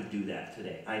way I could do that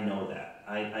today. I know that.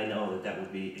 I know that that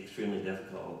would be extremely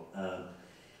difficult.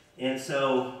 And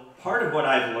so part of what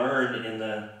I've learned in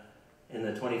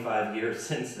the 25 years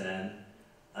since then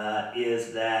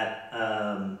is that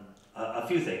a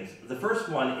few things. The first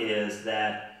one is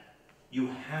that you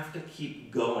have to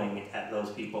keep going at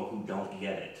those people who don't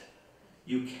get it.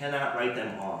 You cannot write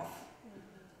them off.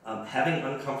 Having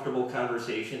uncomfortable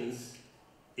conversations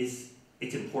it's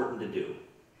important to do.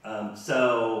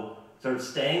 So sort of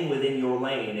staying within your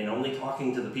lane and only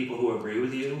talking to the people who agree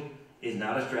with you is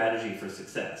not a strategy for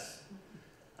success.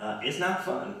 It's not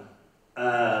fun,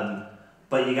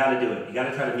 but you got to do it. You got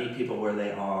to try to meet people where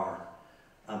they are.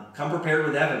 Come prepared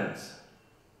with evidence.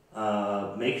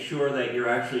 Make sure that you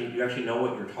actually know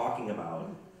what you're talking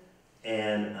about,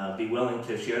 and be willing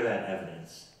to share that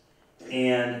evidence.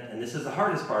 And this is the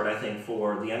hardest part, I think,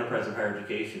 for the enterprise of higher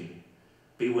education.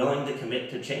 Be willing to commit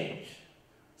to change.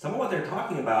 Some of what they're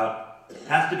talking about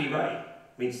has to be right. I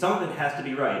mean, some of it has to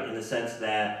be right in the sense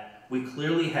that we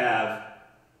clearly have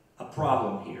a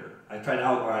problem here. I tried to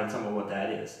outline some of what that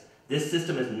is. This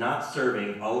system is not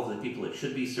serving all of the people it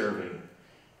should be serving.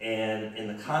 And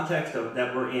in the context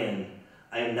that we're in,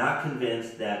 I am not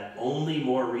convinced that only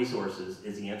more resources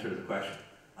is the answer to the question.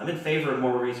 I'm in favor of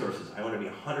more resources. I want to be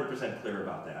 100% clear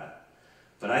about that.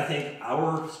 But I think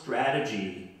our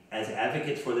strategy as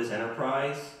advocates for this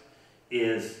enterprise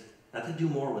is not to do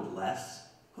more with less.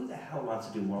 Who the hell wants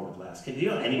to do more with less? Can you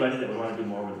know anybody that would want to do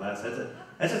more with less?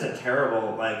 That's just a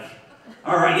terrible, like,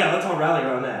 all right, yeah, let's all rally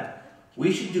around that.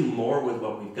 We should do more with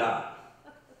what we've got.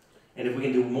 And if we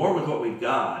can do more with what we've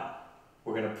got,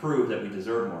 we're going to prove that we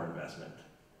deserve more investment.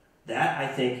 That, I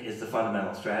think, is the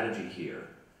fundamental strategy here.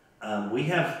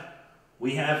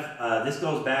 This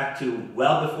goes back to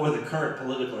well before the current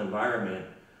political environment.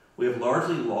 We have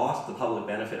largely lost the public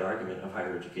benefit argument of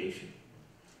higher education.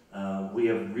 We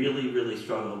have really, really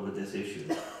struggled with this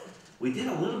issue. We did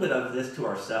a little bit of this to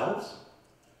ourselves,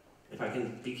 if I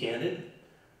can be candid.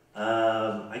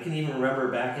 I can even remember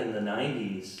back in the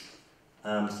 90s,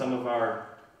 some of our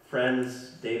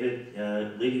friends, David,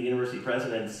 leading university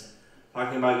presidents,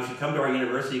 talking about you should come to our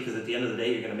university because at the end of the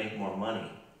day you're going to make more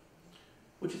money.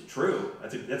 Which is true.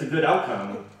 That's a good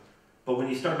outcome. But when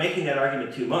you start making that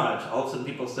argument too much, all of a sudden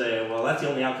people say, well, that's the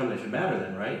only outcome that should matter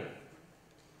then, right?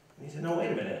 And you say, no,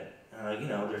 wait a minute.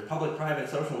 There's public, private,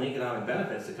 social, and economic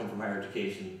benefits that come from higher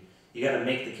education. You got to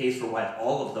make the case for why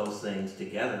all of those things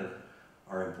together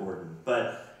are important.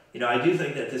 But I do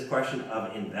think that this question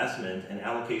of investment and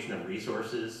allocation of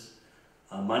resources,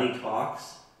 money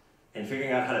talks, and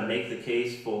figuring out how to make the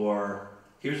case for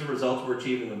here's the results we're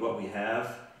achieving with what we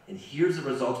have, and here's the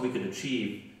results we could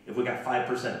achieve if we got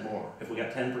 5% more, if we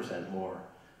got 10% more.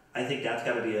 I think that's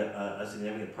got to be a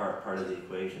significant part of the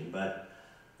equation. But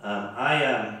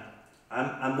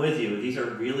I'm with you. These are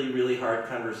really, really hard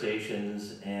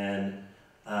conversations, and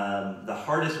the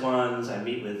hardest ones I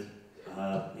meet with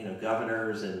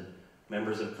governors and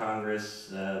members of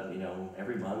Congress,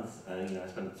 every month. I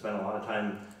spend a lot of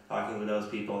time talking with those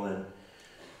people,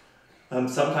 and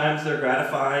sometimes they're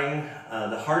gratifying.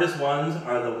 The hardest ones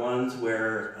are the ones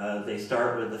where they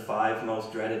start with the 5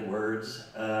 most dreaded words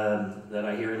that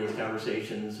I hear in these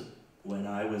conversations when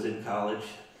I was in college.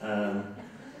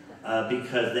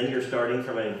 Because then you're starting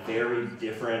from a very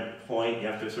different point. You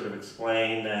have to sort of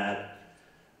explain that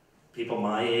people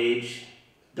my age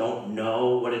don't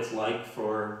know what it's like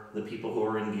for the people who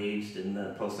are engaged in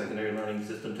the post-secondary learning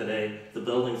system today. The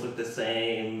buildings look the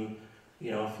same,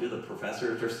 a few of the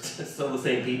professors are still the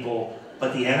same people,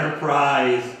 but the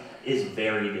enterprise is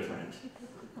very different.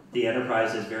 The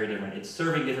enterprise is very different. It's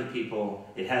serving different people,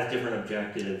 it has different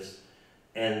objectives,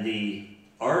 and the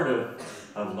art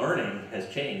of learning has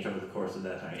changed over the course of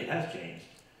that time. It has changed.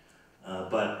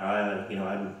 But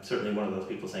I'm certainly one of those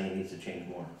people saying it needs to change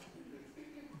more.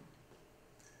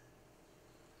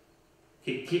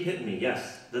 Keep hitting me,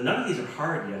 yes. None of these are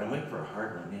hard yet. I'm waiting for a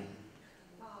hard one, yeah.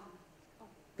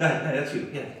 Go ahead, no, that's you,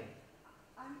 yeah.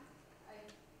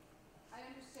 I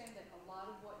understand that a lot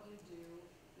of what you do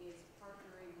is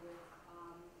partnering with,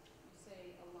 you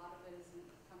say a lot of it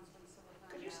comes from Silicon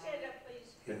Valley. Could you stand up,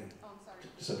 please? Okay. Oh, I'm sorry.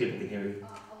 Just so people can hear you.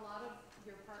 A lot of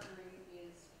your partnering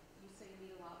is, you say you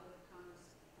meet a lot with Congress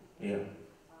people. Yeah.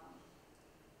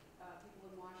 People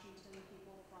in Washington,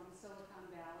 people from Silicon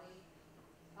Valley.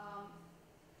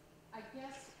 I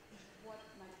guess what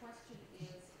my question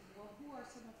is, well, who are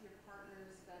some of your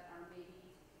partners that are maybe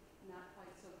not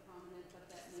quite so prominent, but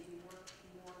that maybe work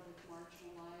more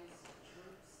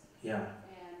Yeah.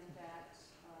 and that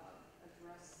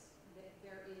address,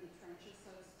 they're in the trenches, so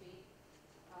to speak,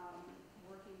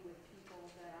 working with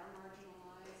people that are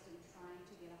marginalized and trying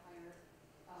to get a higher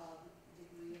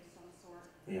degree of some sort.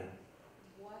 Yeah.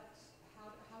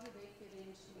 How do they fit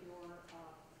into your plan?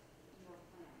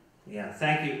 Yeah,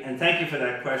 thank you, and thank you for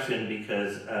that question,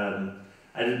 because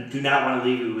I do not want to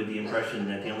leave you with the impression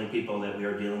that the only people that we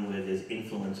are dealing with is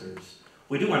influencers.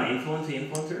 We do want to influence the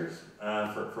influencers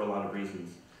for a lot of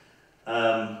reasons.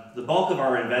 The bulk of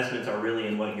our investments are really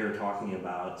in what you're talking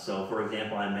about. So, for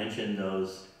example, I mentioned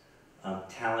those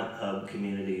talent hub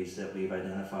communities that we've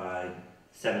identified,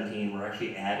 17. We're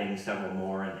actually adding several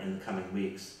more in the coming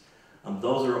weeks.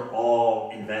 Those are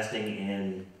all investing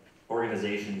in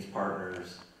organizations,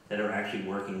 partners that are actually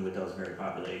working with those very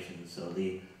populations. So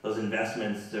those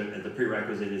investments, the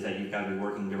prerequisite is that you've got to be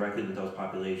working directly with those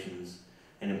populations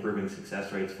and improving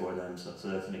success rates for them. So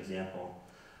that's an example.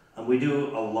 We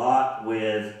do a lot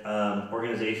with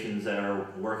organizations that are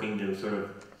working to sort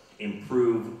of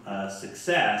improve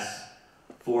success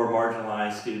for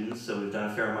marginalized students. So we've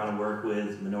done a fair amount of work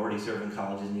with minority-serving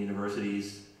colleges and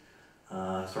universities,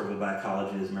 historically black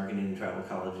colleges, American Indian tribal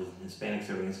colleges, and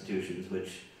Hispanic-serving institutions,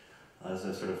 which is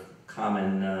a sort of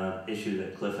common issue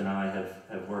that Cliff and I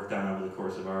have worked on over the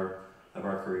course of our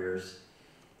careers.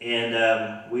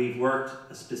 And we've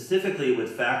worked specifically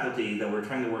with faculty, that we're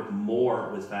trying to work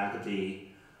more with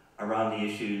faculty around the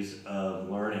issues of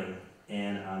learning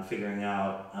and on figuring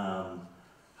out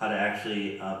how to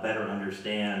actually better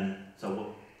understand.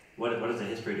 So what does a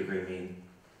history degree mean?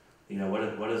 You know,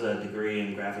 what does a degree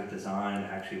in graphic design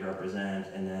actually represent?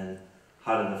 And then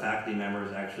how do the faculty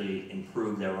members actually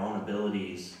improve their own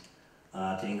abilities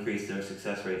to increase their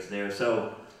success rates there?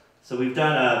 So we've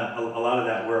done a lot of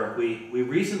that work. We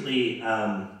recently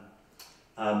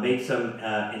made some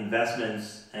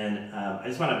investments, and I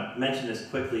just want to mention this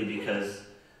quickly because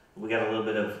we got a little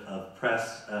bit of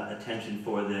press attention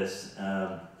for this,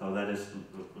 though that is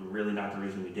really not the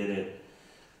reason we did it.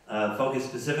 Focused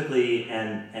specifically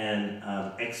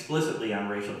and explicitly on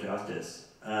racial justice.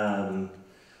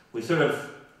 We sort of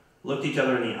looked each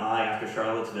other in the eye after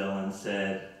Charlottesville and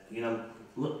said, you know,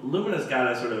 Lumina's got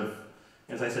to sort of,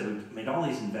 as I said, we've made all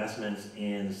these investments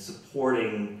in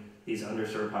supporting these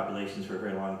underserved populations for a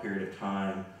very long period of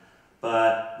time,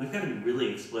 but we've got to be really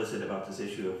explicit about this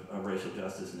issue of racial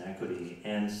justice and equity.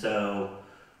 And so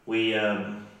we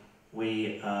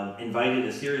invited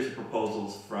a series of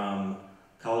proposals from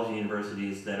colleges and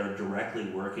universities that are directly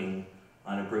working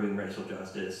on improving racial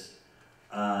justice.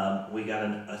 We got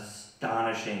an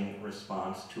astonishing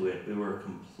response to it. We were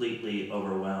completely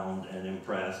overwhelmed and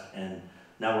impressed, and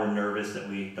now we're nervous that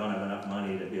we don't have enough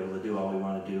money to be able to do all we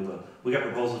want to do. But we got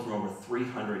proposals from over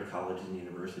 300 colleges and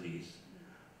universities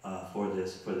for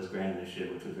this grant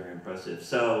initiative, which was very impressive.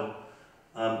 So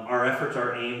our efforts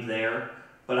are aimed there,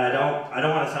 but I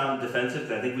don't want to sound defensive,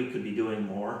 because I think we could be doing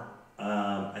more.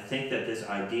 I think that this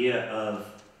idea of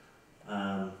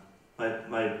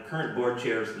my current board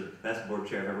chair is the best board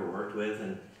chair I've ever worked with,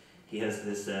 and he has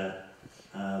this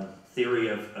theory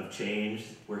of change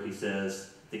where he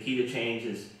says the key to change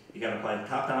is you got to apply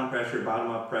top-down pressure,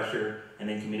 bottom-up pressure, and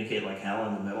then communicate like hell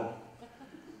in the middle.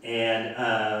 And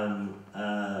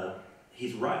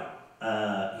he's right.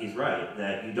 He's right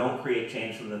that you don't create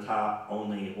change from the top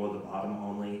only or the bottom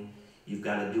only. You've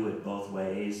got to do it both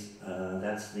ways.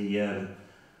 That's the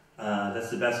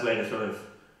best way to sort of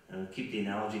keep the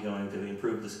analogy going, to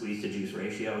improve the squeeze to juice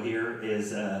ratio here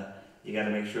is you got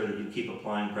to make sure that you keep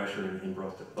applying pressure in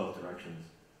both directions.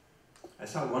 I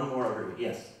saw one more over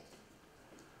here. Yes.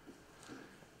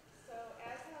 So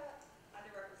as an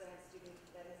underrepresented student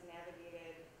that has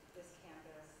navigated this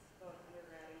campus, both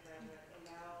undergrad and graduate, and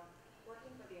now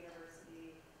working for the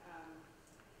university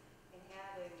and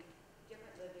having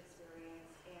different lived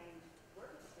experience and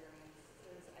work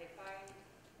experiences, I find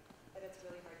that it's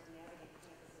really hard to navigate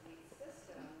kind of this elite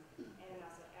system and then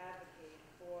also advocate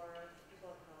for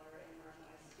people of color and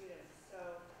marginalized students.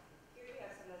 So here you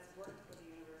have someone that's worked for the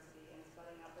university and is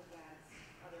butting up against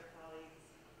other colleagues,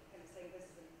 kind of saying this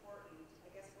is important. I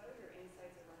guess what are your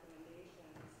insights or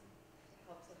recommendations to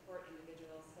help support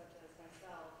individuals such as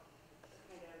myself to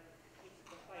kind of keep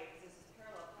the fight? Because this is a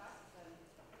parallel process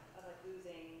of like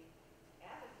losing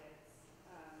advocates,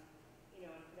 you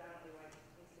know, in predominantly white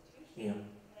institutions. Yeah. And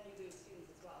then you lose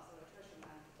students as well, so attrition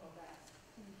on both ends.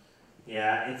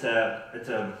 Yeah,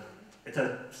 it's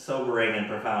a sobering and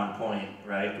profound point,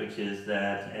 right? Which is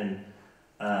that, and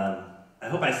I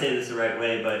hope I say this the right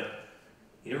way, but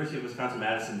University of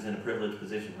Wisconsin-Madison's in a privileged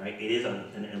position, right? It is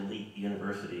an elite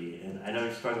university, and I know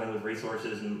you're struggling with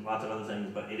resources and lots of other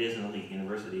things, but it is an elite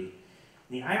university.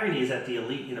 the irony is that the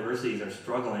elite universities are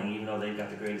struggling, even though they've got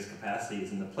the greatest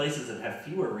capacities, and the places that have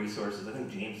fewer resources, I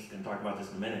think James is going to talk about this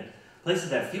in a minute, places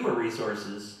that have fewer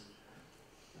resources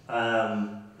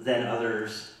than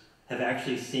others have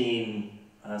actually seen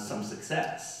some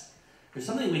success. There's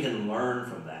something we can learn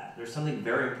from that. There's something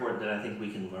very important that I think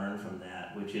we can learn from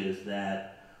that, which is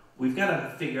that we've got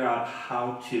to figure out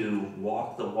how to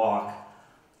walk the walk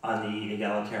on the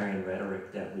egalitarian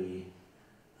rhetoric that we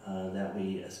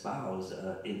espouse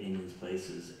in these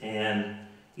places. And,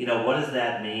 you know, what does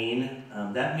that mean?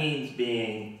 That means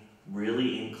being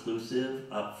really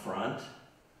inclusive up front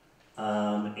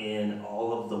in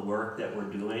all of the work that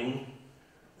we're doing.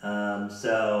 I've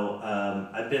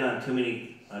been on too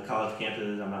many college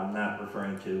campuses, I'm not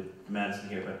referring to Madison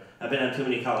here, but I've been on too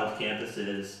many college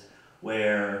campuses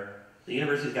where the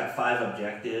university's got 5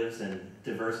 objectives and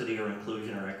diversity or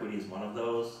inclusion or equity is one of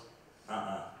those.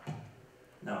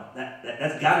 No,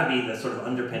 that's got to be the sort of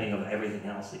underpinning of everything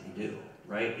else that you do,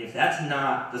 right? If that's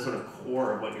not the sort of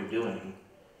core of what you're doing,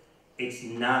 it's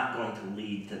not going to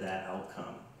lead to that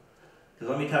outcome. Because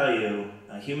let me tell you,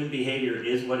 human behavior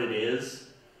is what it is.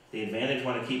 The advantage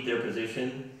want to keep their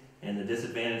position, and the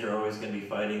disadvantage are always going to be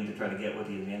fighting to try to get what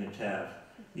the advantage have.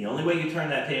 The only way you turn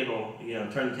that table,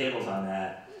 turn the tables on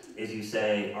that, is you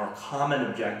say our common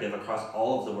objective across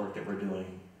all of the work that we're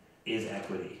doing is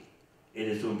equity. It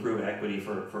is to improve equity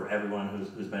for everyone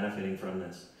who's benefiting from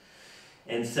this.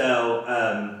 And so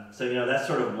that's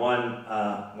sort of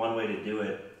one way to do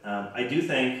it. I do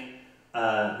think,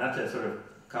 not to sort of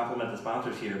compliment the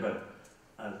sponsors here, but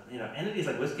entities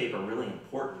like WISCAPE are really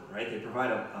important, right? They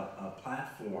provide a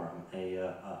platform,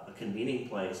 a convening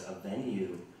place, a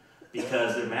venue,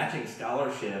 because they're matching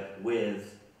scholarship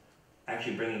with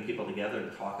actually bringing people together to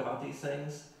talk about these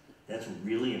things. That's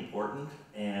really important.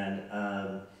 And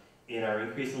in our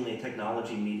increasingly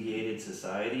technology-mediated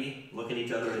society, looking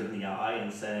each other in the eye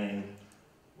and saying,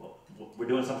 well, we're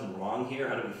doing something wrong here,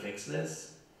 how do we fix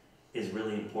this, is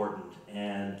really important.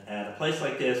 And at a place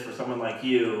like this, for someone like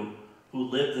you, who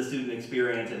lived the student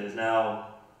experience and is now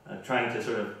trying to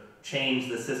sort of change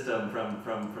the system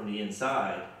from the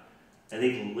inside, I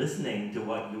think listening to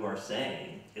what you are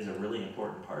saying is a really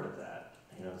important part of that.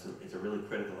 It's a really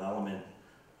critical element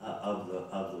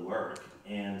of the work.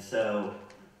 And so,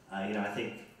 I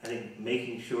think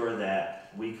making sure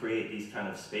that we create these kind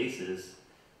of spaces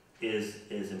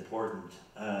is important.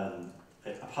 I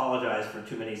apologize for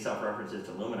too many self-references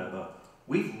to Lumina, but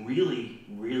we've really,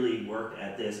 really worked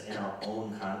at this in our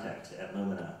own context at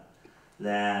Lumina.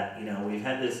 That, we've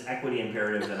had this equity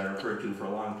imperative that I referred to for a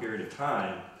long period of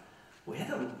time. We had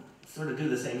to sort of do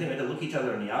the same thing. We had to look each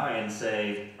other in the eye and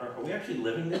say, are we actually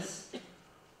living this?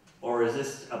 Or is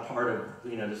this a part of,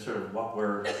 just sort of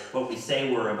what we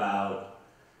say we're about?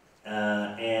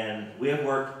 And we have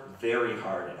worked very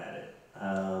hard at it.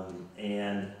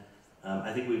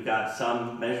 I think we've got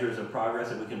some measures of progress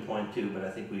that we can point to, but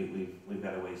I think we've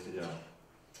got a ways to go.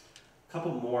 A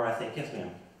couple more, I think. Yes,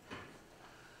 ma'am.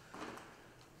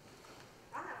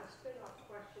 I have a spin-off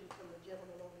question from the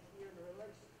gentleman over here that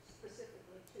relates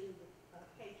specifically to the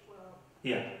K-12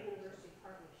 university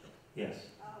partnership. Yes.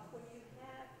 When you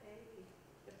have a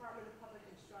Department of Public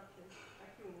Instruction,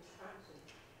 like here in Wisconsin,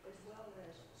 as well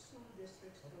as school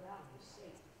districts throughout the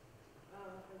state,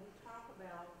 and we talk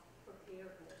about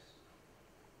preparedness,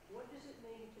 what does it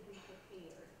mean to be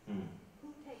prepared?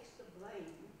 Who takes the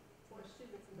blame for a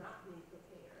student not being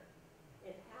prepared?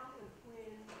 And how and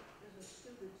when does a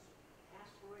student's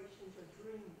aspirations or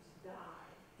dreams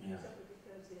die simply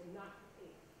because they're not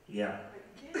prepared? Yeah. But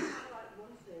you did highlight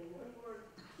one thing,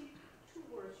 two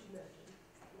words you mentioned,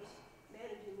 was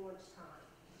managing one's time.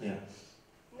 Yeah.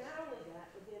 Not only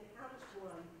that, but then how does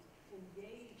one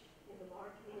engage in a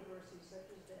large university such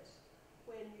as this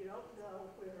when you don't know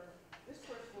where this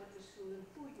person went to school and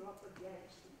who you're up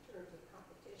against in terms of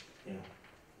competition? Yeah.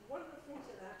 One of the things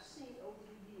that I've seen over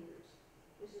the years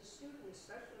is a student,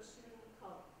 especially a student of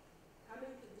color,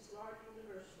 coming to this large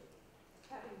university,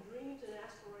 having dreams and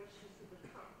aspirations to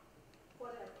become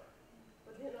whatever.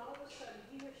 But then all of a sudden,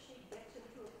 he or she gets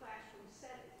into a classroom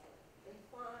setting and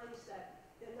finds that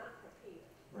they're not prepared.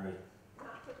 Right.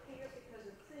 Not prepared because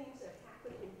of things that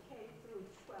happen in K through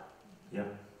 12. Yep.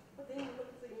 But then you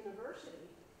look at the university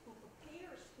who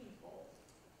prepares people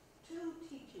to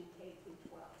teach in K through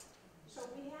 12. So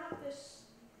we have this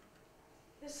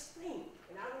thing,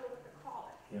 and I don't know what to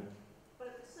call it. Yep. But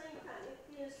at the same time, it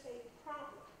is a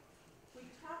problem. We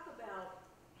talk about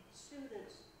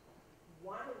students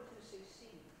wanting to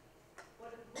succeed,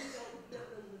 but if we don't give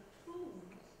them the tools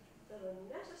that are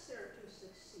necessary to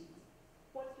succeed,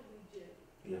 what do we do?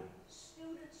 Yeah.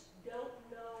 Students don't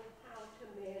know how to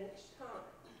manage time.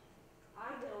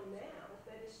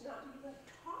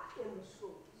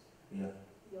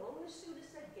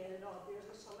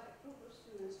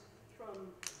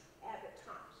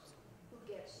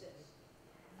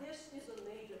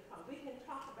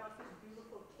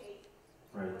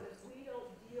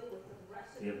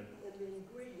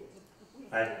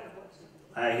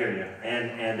 I hear you,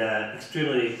 and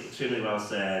extremely well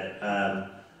said.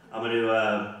 I'm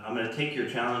gonna take your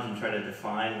challenge and try to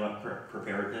define what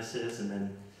preparedness is, and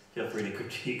then feel free to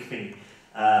critique me.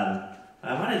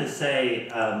 I wanted to say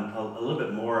a little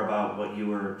bit more about what you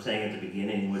were saying at the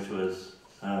beginning, which was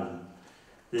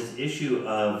this issue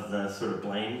of the sort of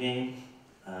blame game,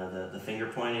 the finger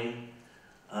pointing.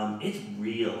 It's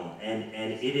real, and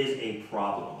it is a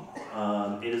problem.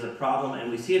 It is a problem, and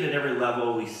we see it at every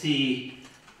level. We see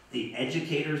the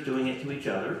educators doing it to each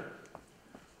other.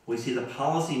 We see the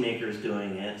policymakers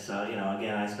doing it. So, you know,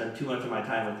 again, I spend too much of my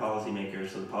time with policymakers,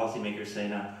 so the policymakers say,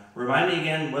 now, remind me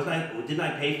again, didn't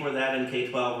I pay for that in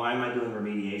K-12? Why am I doing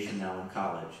remediation now in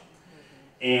college?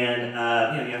 And,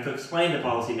 you know, you have to explain to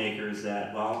policymakers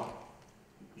that, well,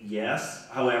 yes,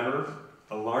 however,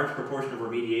 a large proportion of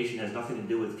remediation has nothing to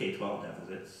do with K-12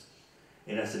 deficits.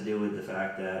 It has to do with the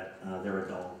fact that they're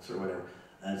adults or whatever.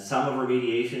 And some of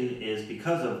remediation is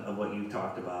because of what you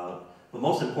talked about. But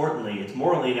most importantly, it's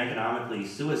morally and economically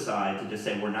suicide to just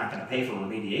say we're not going to pay for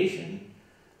remediation,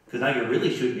 because now you're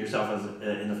really shooting yourself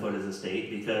in the foot as a state,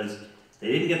 because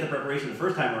they didn't get the preparation the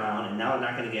first time around, and now they're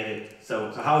not going to get it. So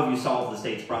how have you solved the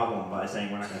state's problem by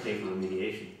saying we're not going to pay for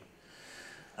remediation?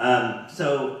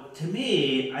 So to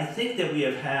me, I think that we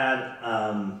have had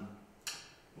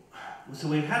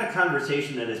we've had a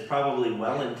conversation that is probably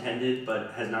well-intended,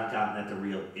 but has not gotten at the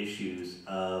real issues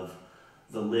of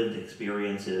the lived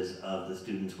experiences of the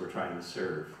students we're trying to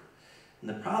serve. And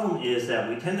the problem is that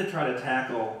we tend to try to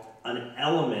tackle an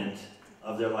element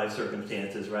of their life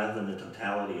circumstances rather than the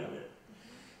totality of it.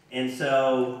 And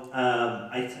so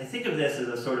I think of this as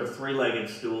a sort of three-legged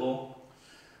stool.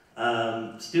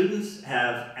 Students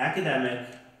have academic,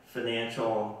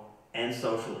 financial, and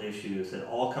social issues that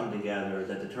all come together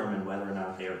that determine whether or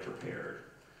not they are prepared.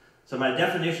 So my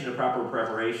definition of proper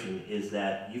preparation is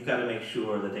that you've got to make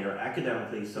sure that they are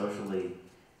academically, socially,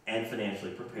 and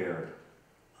financially prepared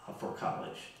for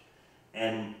college.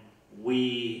 And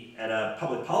we, at a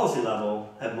public policy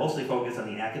level, have mostly focused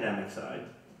on the academic side,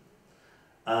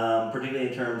 particularly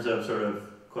in terms of sort of,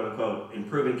 quote-unquote,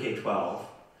 improving K-12.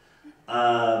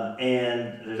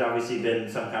 And there's obviously been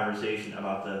some conversation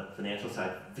about the financial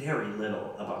side, very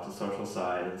little about the social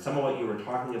side. And some of what you were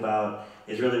talking about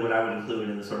is really what I would include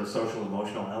in the sort of social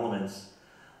emotional elements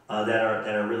that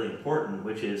are really important,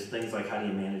 which is things like how do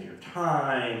you manage your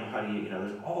time, how do you,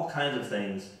 there's all kinds of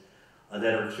things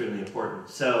that are extremely important.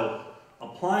 So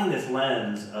applying this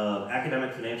lens of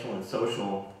academic, financial, and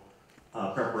social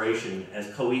preparation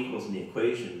as co-equals in the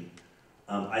equation,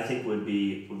 I think would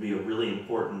be a really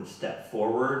important step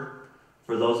forward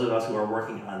for those of us who are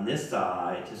working on this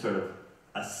side to sort of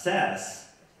assess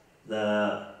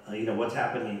the what's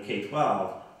happening in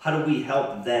K-12. How do we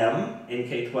help them in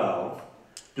K-12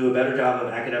 do a better job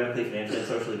of academically, financially, and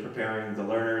socially preparing the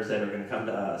learners that are going to come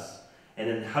to us? And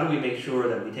then how do we make sure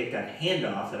that we take that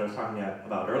handoff that I was talking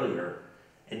about earlier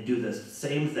and do the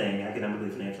same thing academically,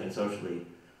 financially, and socially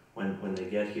when they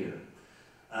get here?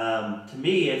 To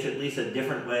me, it's at least a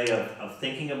different way of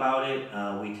thinking about it.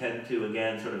 We tend to,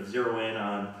 again, sort of zero in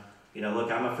on,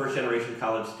 look, I'm a first-generation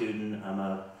college student.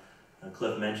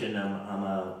 Cliff mentioned, I'm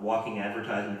a walking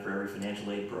advertisement for every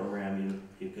financial aid program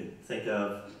you could think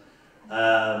of.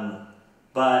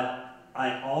 But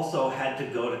I also had to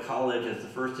go to college as the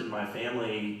first in my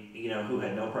family, who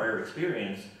had no prior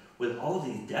experience with all of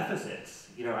these deficits.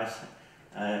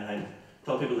 I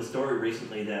told people the story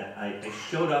recently that I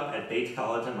showed up at Bates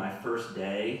College on my first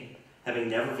day, having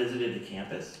never visited the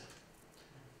campus.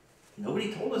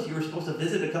 Nobody told us you were supposed to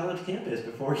visit a college campus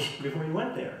before you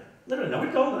went there. Literally,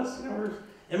 nobody told us. We're an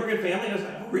immigrant family. I was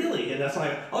like, oh, really? And that's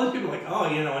like, all these people are like, oh,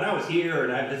 when I was here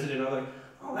and I visited, and I'm like,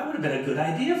 oh, that would have been a good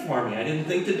idea for me. I didn't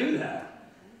think to do that.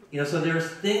 So there's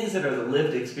things that are the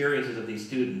lived experiences of these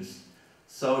students,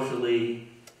 socially,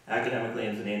 academically,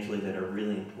 and financially, that are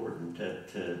really important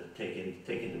to take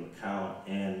into account.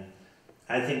 And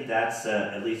I think that's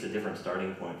at least a different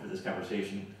starting point for this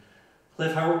conversation.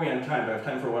 Cliff, how are we on time? Do I have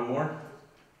time for one more?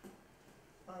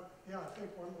 Yeah, I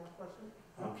think one more question.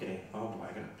 Okay. Oh boy,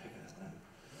 I gotta pick that one.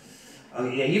 Oh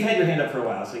yeah, you've had your hand up for a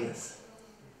while, so yes.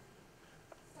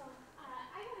 So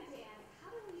I wanted to ask,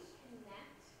 how do we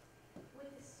connect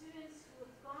with the students who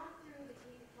have gone through the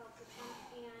K-12 system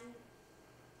and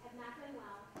have not done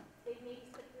well? They've maybe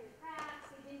slipped through the cracks,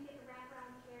 they didn't get the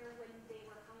wraparound care when they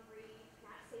were hungry,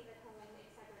 not safe at home, et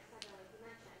cetera, like you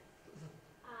mentioned.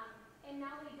 And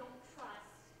now they don't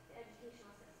trust the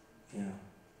educational system. Yeah.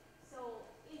 So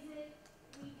is it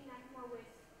we connect more with,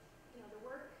 the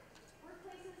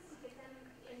workplaces to get them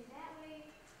in that way?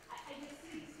 I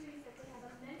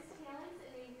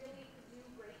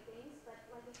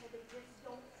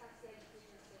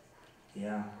Yeah.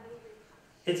 How do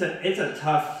we reach? It's a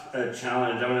tough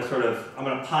challenge. I'm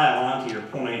gonna pile on to your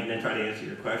point and then try to answer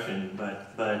your question.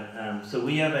 So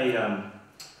we have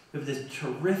this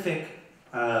terrific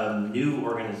new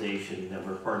organization that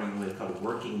we're partnering with called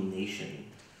Working Nation.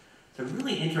 It's a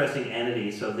really interesting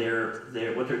entity. So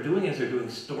what they're doing is they're doing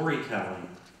storytelling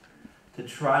to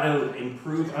try to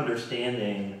improve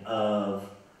understanding of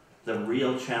the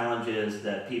real challenges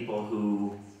that people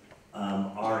who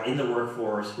are in the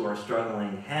workforce who are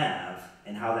struggling have,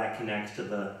 and how that connects to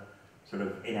the sort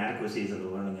of inadequacies of the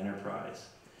learning enterprise.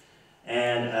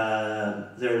 And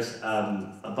there's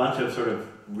a bunch of sort of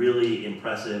really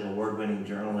impressive award-winning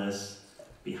journalists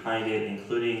behind it,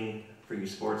 including, for you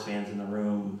sports fans in the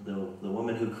room, the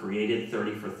woman who created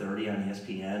 30 for 30 on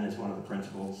ESPN is one of the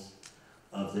principals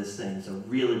of this thing. So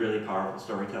really, really powerful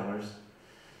storytellers.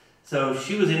 So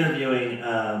she was interviewing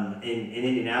in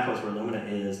Indianapolis, where Lumina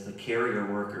is, the carrier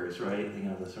workers, right? You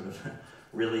know, the sort of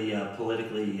really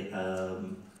politically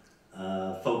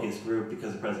focused group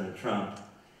because of President Trump.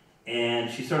 And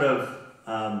she sort of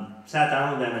sat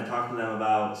down with them and talked to them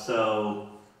about, so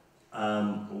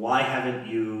why haven't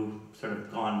you sort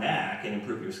of gone back and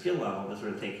improved your skill level to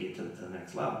sort of take you to the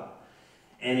next level?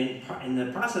 And in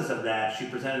the process of that, she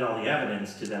presented all the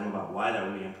evidence to them about why that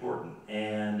would be important.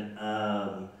 And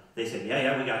they said,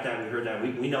 yeah, we got that, we heard that,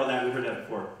 we know that, we heard that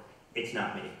before. It's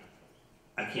not me.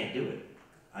 I can't do it.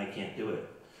 I can't do it.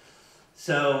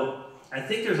 So I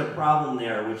think there's a problem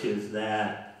there, which is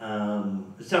that,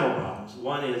 several problems.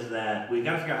 One is that we've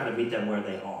got to figure out how to meet them where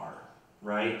they are,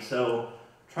 right? So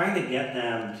trying to get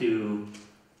them to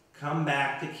come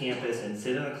back to campus and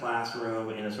sit in a classroom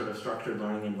in a sort of structured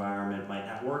learning environment might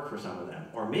not work for some of them.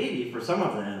 Or maybe for some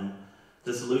of them,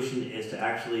 the solution is to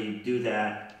actually do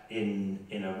that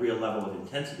in a real level of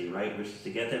intensity, right? Which is to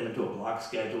get them into a block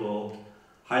scheduled,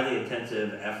 highly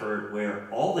intensive effort where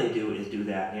all they do is do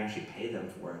that and you actually pay them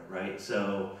for it, right?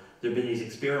 So there have been these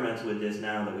experiments with this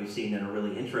now that we've seen that are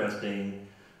really interesting,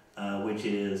 which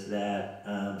is that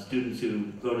students who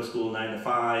go to school 9 to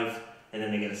 5 and then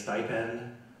they get a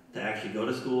stipend to actually go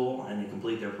to school and they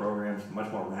complete their programs much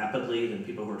more rapidly than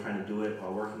people who are trying to do it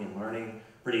while working and learning.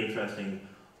 Pretty interesting.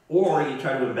 Or you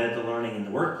try to embed the learning in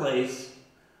the workplace.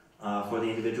 For the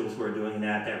individuals who are doing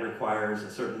that, that requires a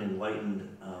certain enlightened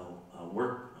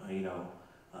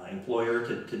employer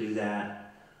to do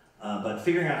that. But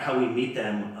figuring out how we meet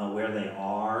them where they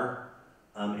are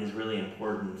is really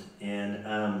important. And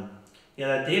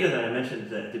that data that I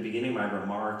mentioned at the beginning of my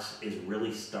remarks is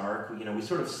really stark. We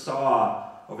sort of saw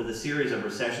over the series of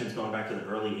recessions going back to the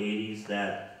early 80s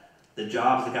that the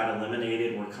jobs that got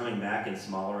eliminated were coming back in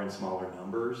smaller and smaller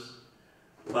numbers.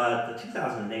 But the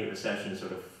 2008 recession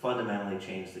sort of fundamentally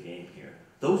changed the game here.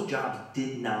 Those jobs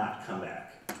did not come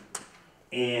back.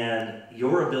 And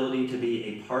your ability to be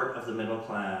a part of the middle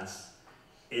class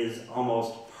is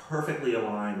almost perfectly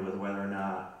aligned with whether or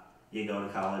not you go to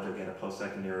college or get a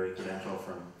post-secondary credential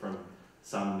from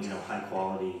some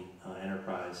high-quality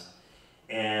enterprise.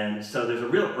 And so there's a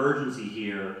real urgency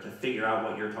here to figure out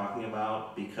what you're talking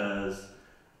about, because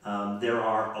there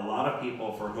are a lot of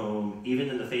people for whom, even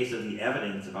in the face of the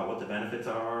evidence about what the benefits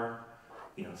are,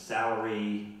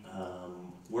 salary,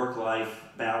 work-life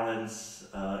balance,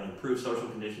 improved social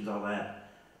conditions, all that,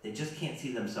 they just can't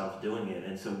see themselves doing it.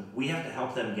 And so we have to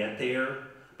help them get there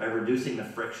by reducing the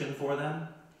friction for them.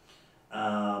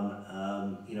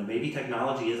 Maybe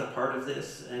technology is a part of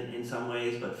this in some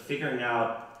ways, but figuring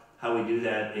out how we do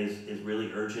that is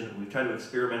really urgent. We've tried to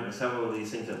experiment with several of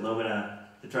these things at Lumina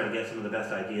to try to get some of the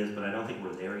best ideas, but I don't think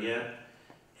we're there yet.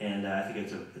 And I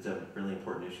think it's a really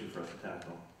important issue for us to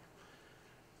tackle.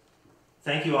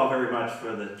 Thank you all very much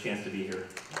for the chance to be here.